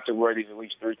you have to wear these at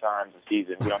least 3 times a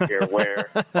season. We don't care where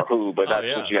or who, but that's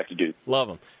what you have to do. Love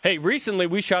them. Hey, recently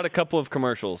we shot a couple of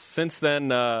commercials. Since then,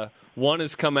 one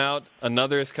has come out.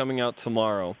 Another is coming out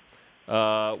tomorrow.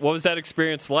 What was that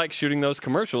experience like shooting those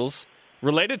commercials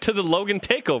related to the Logan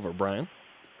takeover, Brian?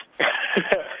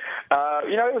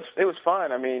 It was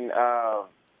fun. I mean,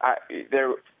 I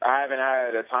haven't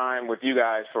had a time with you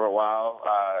guys for a while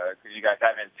because you guys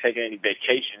haven't taken any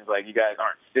vacations. Like, you guys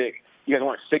aren't sick. You guys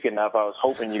weren't sick enough. I was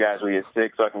hoping you guys would get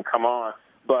sick so I can come on.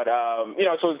 But so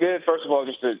it was good. First of all,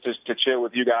 just to chill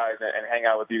with you guys and hang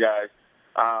out with you guys.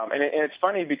 And it's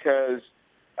funny because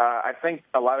I think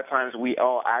a lot of times we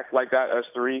all act like that, us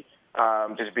three,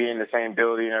 just being in the same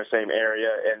building or same area,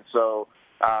 and so.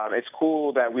 It's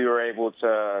cool that we were able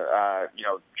to,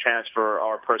 transfer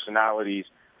our personalities,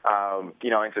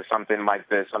 into something like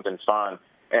this, something fun.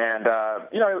 And,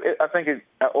 I think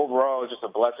overall it's just a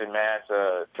blessing, man,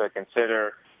 to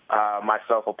consider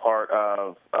myself a part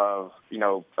of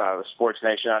Sports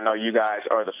Nation. I know you guys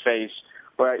are the face,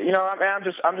 but, I'm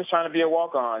just trying to be a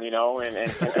walk-on, and earn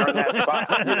that spot,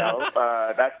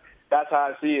 that's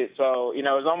how I see it. So,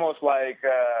 it's almost like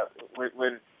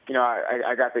when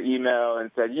I got the email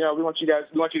and said, we want you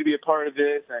to be a part of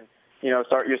this, and you're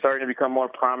starting to become more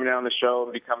prominent on the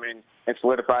show and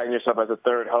solidifying yourself as a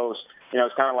third host.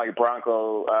 It's kind of like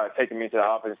Bronco taking me to the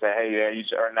office and say, hey, yeah, you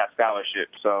should earn that scholarship.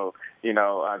 So,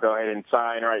 go ahead and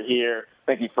sign right here.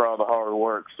 Thank you for all the hard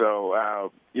work.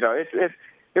 So,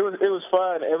 it was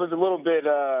fun. It was a little bit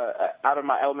out of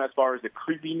my element as far as the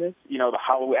creepiness. The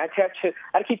Halloween.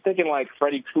 I keep thinking like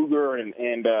Freddy Krueger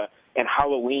and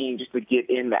Halloween just to get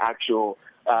in the actual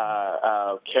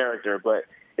character, but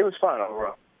it was fun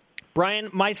overall. Brian,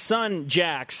 my son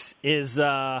Jax is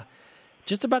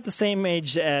just about the same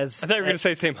age as... I thought you were going to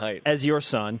say same height. ...as your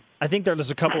son. I think they're just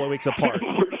a couple of weeks apart.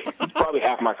 He's probably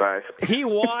half my size.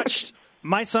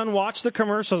 My son watched the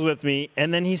commercials with me,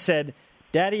 and then he said,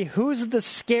 Daddy, who's the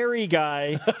scary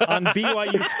guy on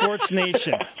BYU Sports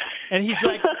Nation? And he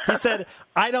said,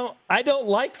 I don't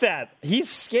like that. He's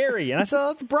scary. And I said, oh,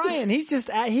 that's Brian. He's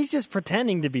just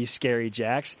pretending to be scary,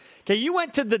 Jax. Okay, you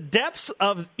went to the depths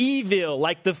of evil,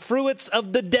 like the fruits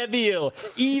of the devil,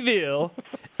 evil,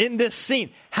 in this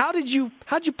scene. How'd you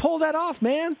pull that off,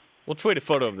 man? We'll tweet a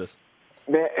photo of this.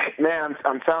 Man,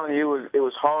 I'm telling you, it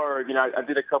was hard. I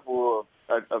did a couple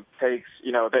of takes.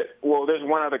 There's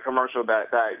one other commercial that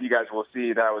you guys will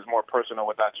see that was more personal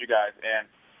without you guys, and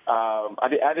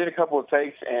I did a couple of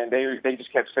takes, and they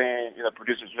just kept saying,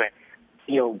 producers were saying,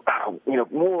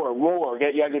 more,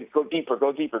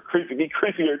 go deeper, be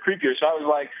creepier. So I was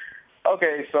like,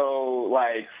 okay, so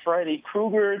like Freddy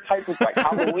Krueger type of like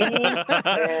Halloween,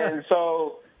 and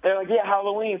so they're like, yeah,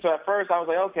 Halloween. So at first I was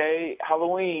like, okay,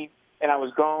 Halloween. And I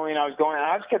was going, and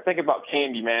I just kept thinking about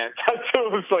candy, man. I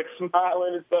was like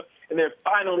smiling and stuff. And then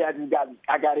finally, I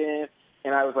got in,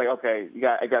 and I was like, okay,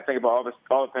 I got to think about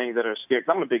all the things that are scary.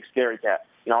 'Cause I'm a big scary cat.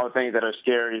 All the things that are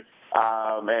scary.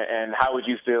 And how would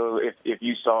you feel if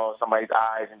you saw somebody's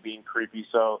eyes and being creepy?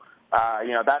 So,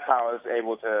 that's how I was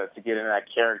able to get into that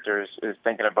character is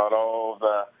thinking about all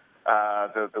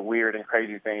the weird and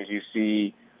crazy things you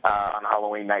see on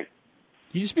Halloween night.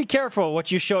 You just be careful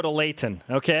what you show to Leighton,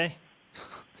 okay?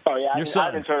 Oh yeah, I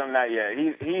haven't told him that yet.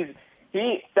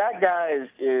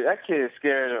 That kid is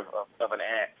scared of an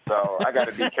ant, so I got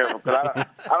to be careful because I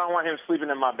don't want him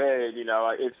sleeping in my bed.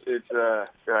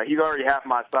 He's already half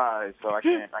my size, so I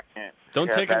can't.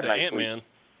 Don't take him to Ant-Man.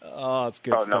 Oh, it's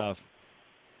good stuff. No.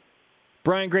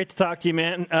 Brian, great to talk to you,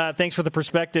 man. Thanks for the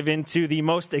perspective into the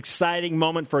most exciting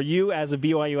moment for you as a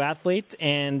BYU athlete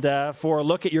and for a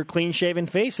look at your clean-shaven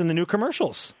face in the new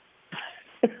commercials.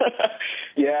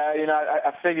 Yeah,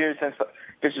 I figured since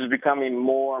this is becoming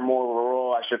more and more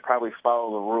rural, I should probably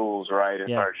follow the rules, right, and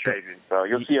start shaving. So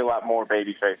you'll see a lot more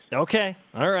baby face. Okay.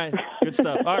 All right. Good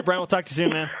stuff. All right, Brian, we'll talk to you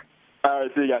soon, man. All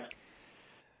right, see you guys.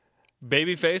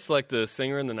 Babyface like the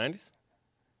singer in the 90s?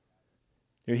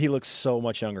 Dude, he looks so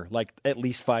much younger, like at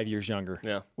least 5 years younger.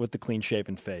 Yeah. With the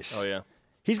clean-shaven face. Oh, yeah.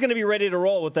 He's going to be ready to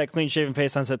roll with that clean-shaven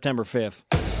face on September 5th.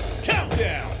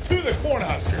 Countdown to the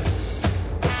Cornhuskers.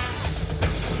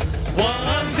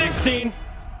 116.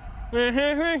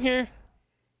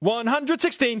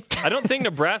 116. I don't think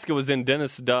Nebraska was in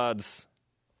Dennis Dodd's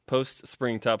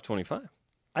post-spring top 25.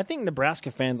 I think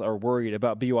Nebraska fans are worried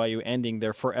about BYU ending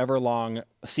their forever-long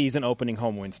season-opening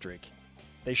home win streak.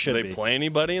 They should Do be. they play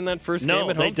anybody in that first game at home?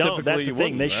 No, they don't. Typically, That's the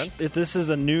thing. right? This is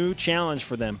a new challenge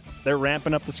for them. They're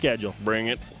ramping up the schedule. Bring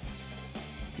it.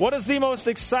 What is the most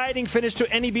exciting finish to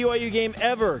any BYU game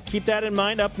ever? Keep that in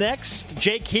mind. Up next,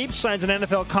 Jake Heaps signs an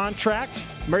NFL contract.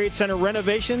 Marriott Center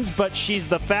renovations, but she's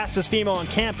the fastest female on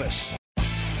campus.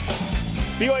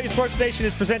 BYU Sports Nation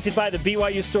is presented by the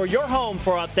BYU Store, your home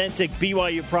for authentic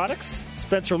BYU products.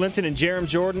 Spencer Linton and Jerem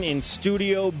Jordan in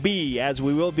Studio B, as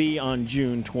we will be on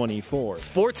June 24th.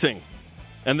 Sportsing.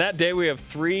 And that day we have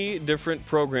 3 different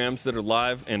programs that are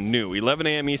live and new. 11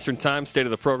 a.m. Eastern Time, state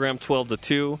of the program, 12 to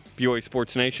 2, BYU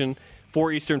Sports Nation.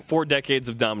 4 Eastern, 4 decades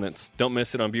of dominance. Don't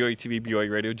miss it on BYU TV,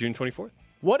 BYU Radio, June 24th.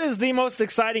 What is the most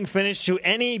exciting finish to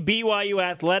any BYU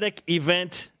athletic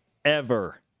event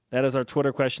ever? That is our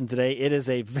Twitter question today. It is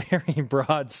a very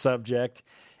broad subject,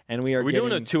 and we are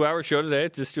doing a 2-hour show today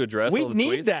just to address all the tweets?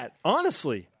 We need that,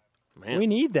 honestly. Man. We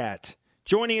need that.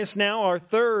 Joining us now, our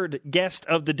third guest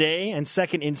of the day and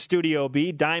second in Studio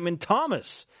B, Diamond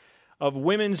Thomas of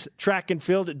women's track and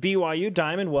field at BYU.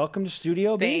 Diamond, welcome to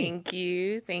Studio B. Thank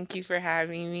you. Thank you for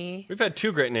having me. We've had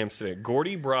 2 great names today,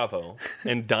 Gordy Bravo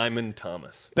and Diamond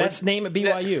Thomas. Best name at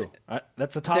BYU.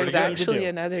 That's the top There's of the actually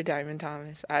another Diamond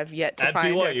Thomas. I've yet to At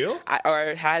find BYU? her.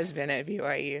 Or has been at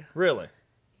BYU. Really?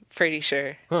 Pretty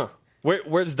sure. Huh.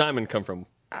 Where does Diamond come from?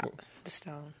 The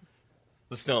Stone.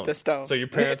 The Stone. The Stone. So your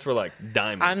parents were like,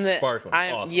 Diamond, sparkling,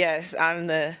 awesome. Yes, I'm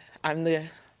the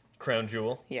Crown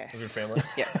jewel yes. of your family?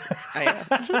 Yes, I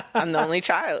am. I'm the only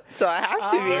child, so I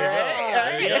have to be, right?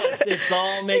 There you go. It's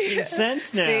all making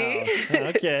sense now. See?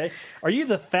 Okay. Are you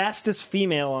the fastest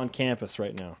female on campus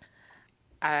right now?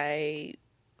 I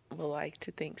would like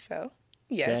to think so.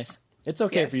 Yes. Okay. It's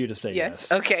okay Yes. for you to say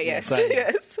yes. Okay, yes.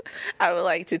 Yes. I would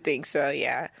like to think so,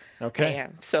 yeah. Okay. I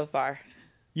am, so far.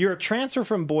 You're a transfer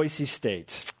from Boise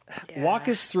State. Yeah. Walk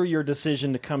us through your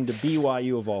decision to come to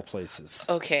BYU of all places.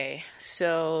 Okay,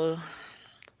 so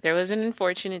there was an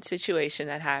unfortunate situation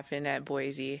that happened at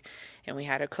Boise, and we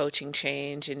had a coaching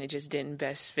change, and it just didn't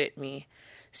best fit me.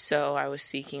 So I was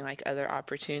seeking like other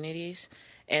opportunities.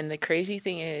 And the crazy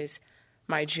thing is,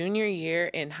 my junior year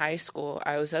in high school,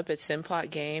 I was up at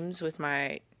Simplot Games with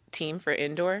my team for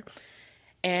indoor,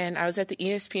 and I was at the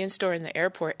ESPN store in the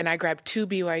airport, and I grabbed 2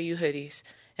 BYU hoodies.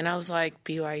 And I was like,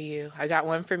 BYU. I got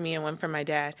one for me and one for my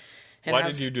dad. And Why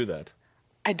did you do that?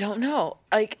 I don't know.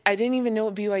 Like, I didn't even know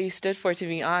what BYU stood for, to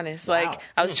be honest. Wow. Like,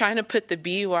 I was trying to put the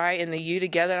BY and the U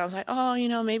together. And I was like,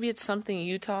 oh, maybe it's something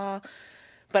Utah.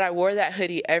 But I wore that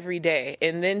hoodie every day.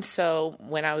 And then so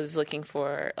when I was looking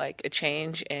for, like, a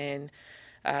change in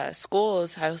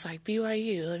schools, I was like,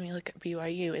 BYU. Let me look at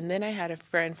BYU. And then I had a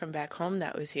friend from back home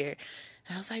that was here.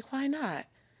 And I was like, why not?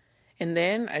 And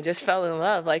then I just fell in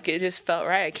love. Like, it just felt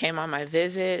right. I came on my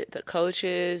visit. The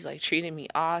coaches, like, treated me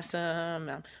awesome.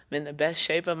 I'm in the best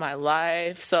shape of my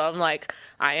life. So I'm like,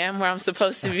 I am where I'm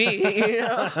supposed to be,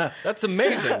 That's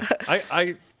amazing.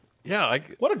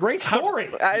 What a great story.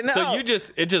 I know. So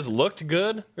it just looked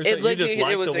good? Or It looked just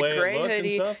liked it was the a way gray it looked and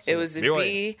hoodie. stuff? It So was a BYU.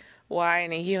 B, Y,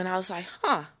 and a U. And I was like,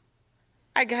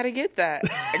 I got to get that.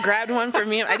 I grabbed one for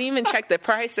me. I didn't even check the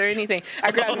price or anything.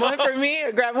 I grabbed one for me.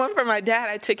 I grabbed one for my dad.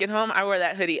 I took it home. I wore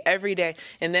that hoodie every day.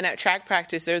 And then at track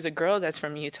practice, there's a girl that's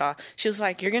from Utah. She was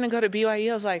like, you're going to go to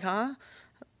BYU? I was like, huh?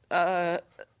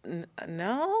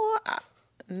 No.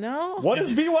 No. What is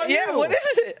BYU? Yeah, what is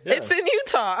it? Yeah. It's in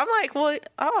Utah. I'm like, well,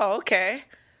 oh, okay.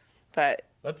 But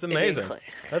That's it didn't amazing. click.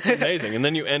 That's amazing. And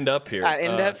then you end up here. I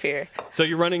end up here. So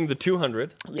you're running the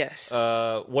 200. Yes.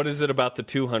 What is it about the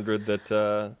 200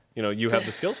 that you have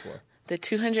the skills for? The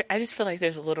 200, I just feel like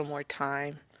there's a little more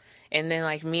time. And then,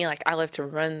 like me, like I love to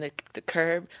run the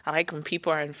curb. I like when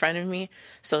people are in front of me.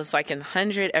 So it's like in the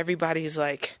 100, everybody's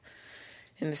like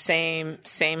in the same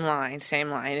line.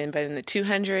 But in the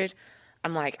 200,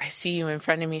 I'm like, I see you in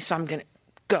front of me, so I'm going to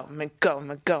go.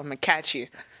 I'm going to catch you.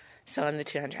 So in the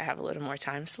 200, I have a little more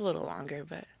time. It's a little longer,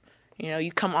 but,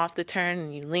 you come off the turn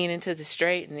and you lean into the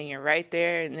straight, and then you're right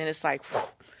there. And then it's like, whew,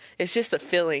 it's just a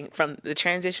feeling from the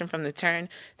transition from the turn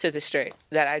to the straight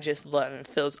that I just love. It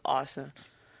feels awesome.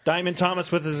 Diamond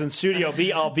Thomas with us in Studio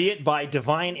B, albeit by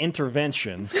divine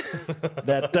intervention,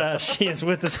 that she is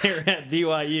with us here at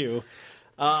BYU.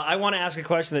 I want to ask a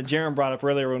question that Jerem brought up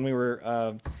earlier when we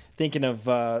were thinking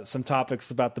of some topics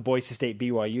about the Boise State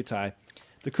BYU tie.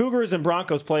 The Cougars and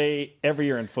Broncos play every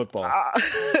year in football.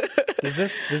 Does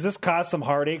this cause some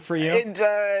heartache for you? It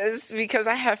does, because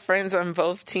I have friends on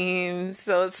both teams.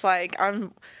 So it's like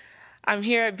I'm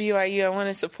here at BYU. I want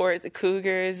to support the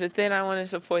Cougars, but then I want to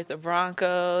support the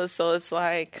Broncos. So it's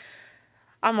like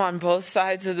I'm on both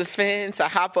sides of the fence. I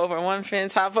hop over one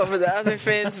fence, hop over the other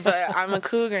fence, but I'm a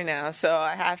Cougar now, so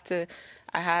I have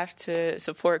to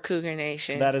support Cougar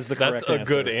Nation. That is the correct answer. That's a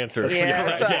answer. good answer.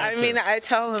 Yeah, so I mean, I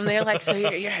tell them, they're like, so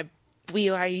you're at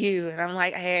BYU, and I'm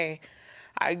like, hey,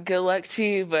 good luck to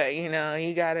you, but you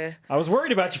gotta. I was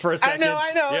worried about you for a second.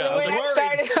 I know. Yeah, the way I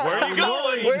started. Where are you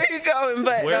going? Where are you going?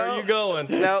 But Where are you going?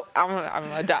 No,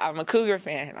 I'm a Cougar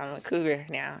fan. I'm a Cougar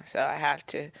now, so I have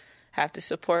to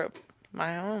support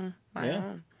my home.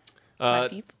 My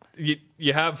people.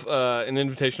 You have an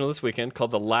invitational this weekend called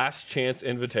the Last Chance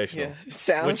Invitational. Yeah.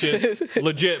 Sounds which is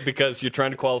legit because you're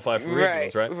trying to qualify for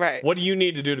regionals, right? Right. What do you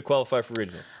need to do to qualify for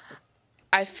regional?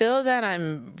 I feel that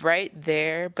I'm right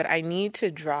there, but I need to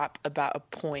drop about a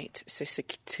point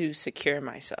to secure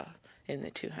myself in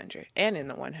the 200 and in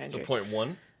the 100. So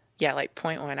 0.1? Yeah, like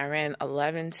 0.1. I ran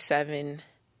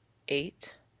 11.78,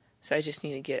 so I just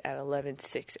need to get at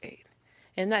 11.68.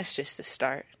 And that's just the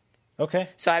start. Okay.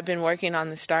 So I've been working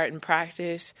on the start and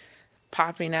practice,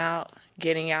 popping out,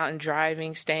 getting out and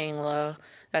driving, staying low.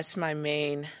 That's my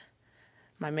main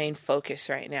focus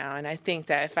right now. And I think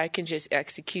that if I can just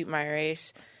execute my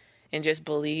race and just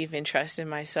believe and trust in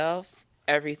myself,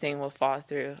 everything will fall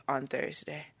through on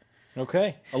Thursday.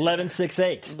 Okay.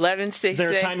 11.68. 11.68. Is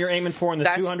there a time you're aiming for in the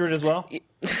 200 as well?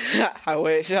 I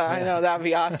wish. I know that would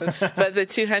be awesome. But the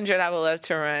 200, I would love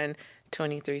to run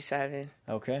 23.7.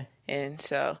 Okay. And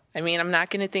so, I mean, I'm not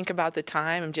going to think about the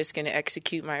time. I'm just going to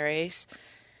execute my race.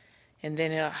 And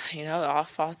then, it'll all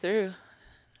fall through.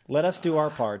 Let us do our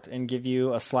part and give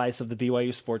you a slice of the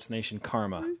BYU Sports Nation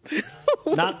karma.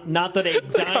 Not that a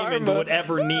diamond would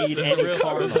ever need any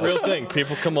karma. It's a real thing.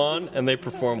 People come on and they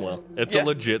perform well. It's a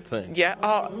legit thing. Yeah.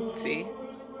 Oh, see,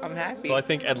 I'm happy. So I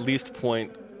think at least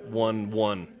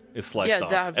 0.11 is sliced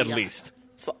off. At least.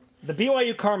 The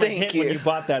BYU karma hit when you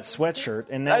bought that sweatshirt,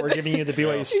 and now we're giving you the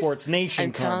BYU Sports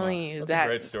Nation karma. I'm telling you, that's a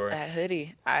great story. That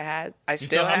hoodie I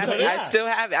still have it. I still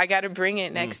have it. I got to bring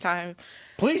it next time.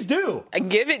 Please do. I'll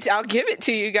give it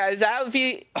to you guys.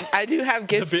 I do have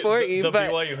gifts for you,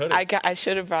 but BYU hoodie. I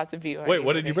should have brought the BYU. Wait,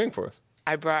 what did you bring for us?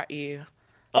 I brought you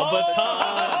a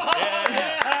baton.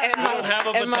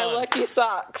 And my lucky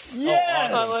socks.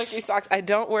 Yes. My lucky socks. I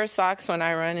don't wear socks when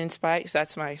I run in spikes.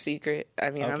 That's my secret.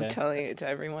 I mean, I'm telling it to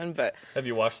everyone, but have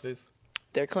you washed these?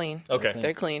 They're clean. Okay.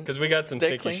 They're clean. Because we got some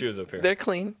stinky shoes up here. They're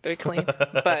clean.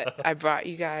 But I brought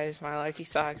you guys my lucky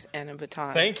socks and a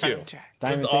baton. Thank you.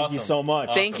 Diamond, awesome. thank you so much.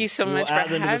 Awesome. Thank you so much for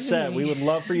having to the set. me. We would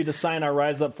love for you to sign our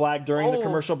Rise Up flag during the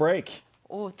commercial break.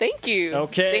 Oh, thank you.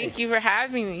 Okay. Thank you for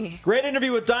having me. Great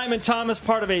interview with Diamond Thomas,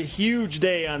 part of a huge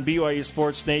day on BYU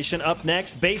Sports Nation. Up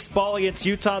next, baseball against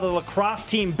Utah. The lacrosse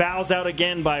team bows out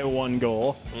again by 1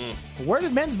 goal. Where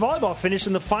did men's volleyball finish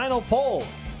in the final poll?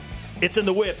 It's in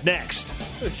the whip next.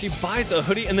 She buys a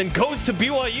hoodie and then goes to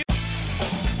BYU.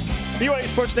 BYU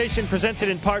Sports Nation presented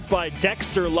in part by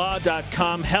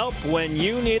DexterLaw.com. Help when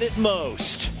you need it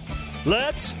most.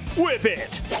 Let's whip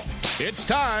it. It's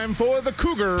time for the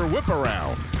Cougar Whip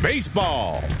Around.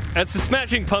 Baseball. As the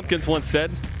Smashing Pumpkins once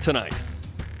said, tonight,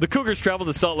 the Cougars travel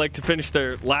to Salt Lake to finish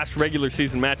their last regular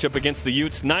season matchup against the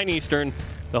Utes, 9 Eastern.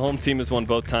 The home team has won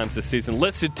both times this season.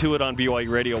 Listen to it on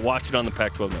BYU Radio. Watch it on the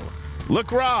Pac-12 Network.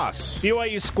 Lacrosse.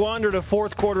 BYU squandered a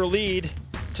fourth-quarter lead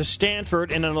to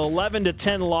Stanford in an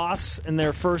 11-10 loss in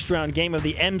their first-round game of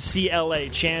the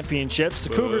MCLA Championships. The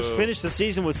Cougars finished the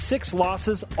season with 6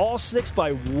 losses, all 6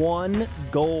 by 1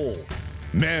 goal.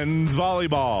 Men's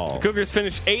volleyball. Cougars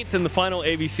finished 8th in the final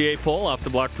AVCA poll. Off the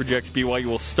Block projects BYU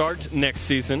will start next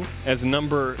season as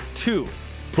number 2.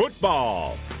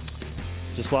 Football.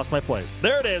 Just lost my place.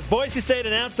 There it is. Boise State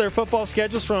announced their football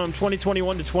schedules from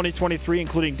 2021 to 2023,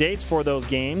 including dates for those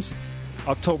games.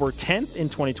 October 10th in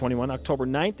 2021, October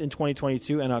 9th in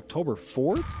 2022, and October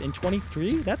 4th in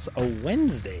 23. That's a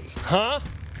Wednesday. Huh?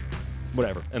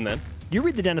 Whatever. And then? You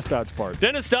read the Dennis Dodd's part.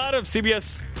 Dennis Dodd of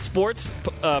CBS Sports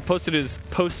posted his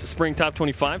post-spring top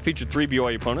 25, featured 3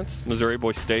 BYU opponents, Missouri,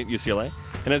 Boise State, UCLA,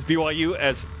 and has BYU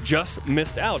as just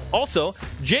missed out. Also,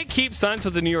 Jake Keep signs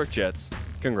with the New York Jets.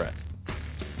 Congrats.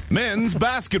 Men's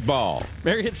basketball.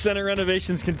 Marriott Center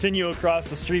renovations continue across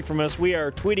the street from us. We are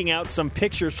tweeting out some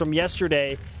pictures from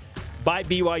yesterday by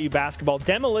BYU basketball.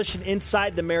 Demolition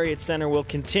inside the Marriott Center will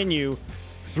continue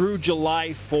through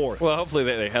July 4th. Well, hopefully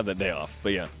they have that day off,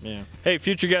 but yeah. Hey,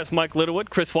 future guest Mike Littlewood,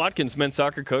 Chris Watkins, men's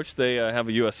soccer coach. They have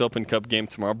a U.S. Open Cup game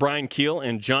tomorrow. Brian Keel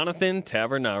and Jonathan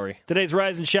Tavernari. Today's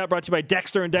Rise and Shout brought to you by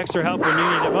Dexter and Dexter Help when you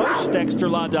need it most.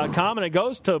 DexterLaw.com, and it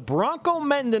goes to Bronco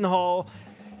Mendenhall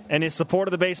and his support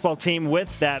of the baseball team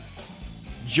with that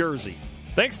jersey.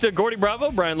 Thanks to Gordy Bravo,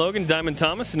 Brian Logan, Diamond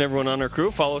Thomas, and everyone on our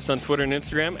crew. Follow us on Twitter and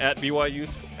Instagram at BYU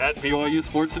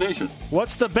Sports Nation.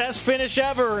 What's the best finish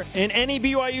ever in any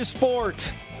BYU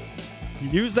sport?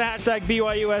 Use the hashtag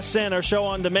BYUSN, our show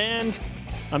on demand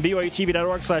on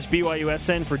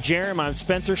BYUTV.org/BYUSN. For Jerem, I'm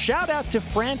Spencer. Shout out to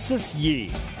Francis Yee.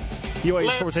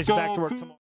 BYU Sports Nation back to work tomorrow.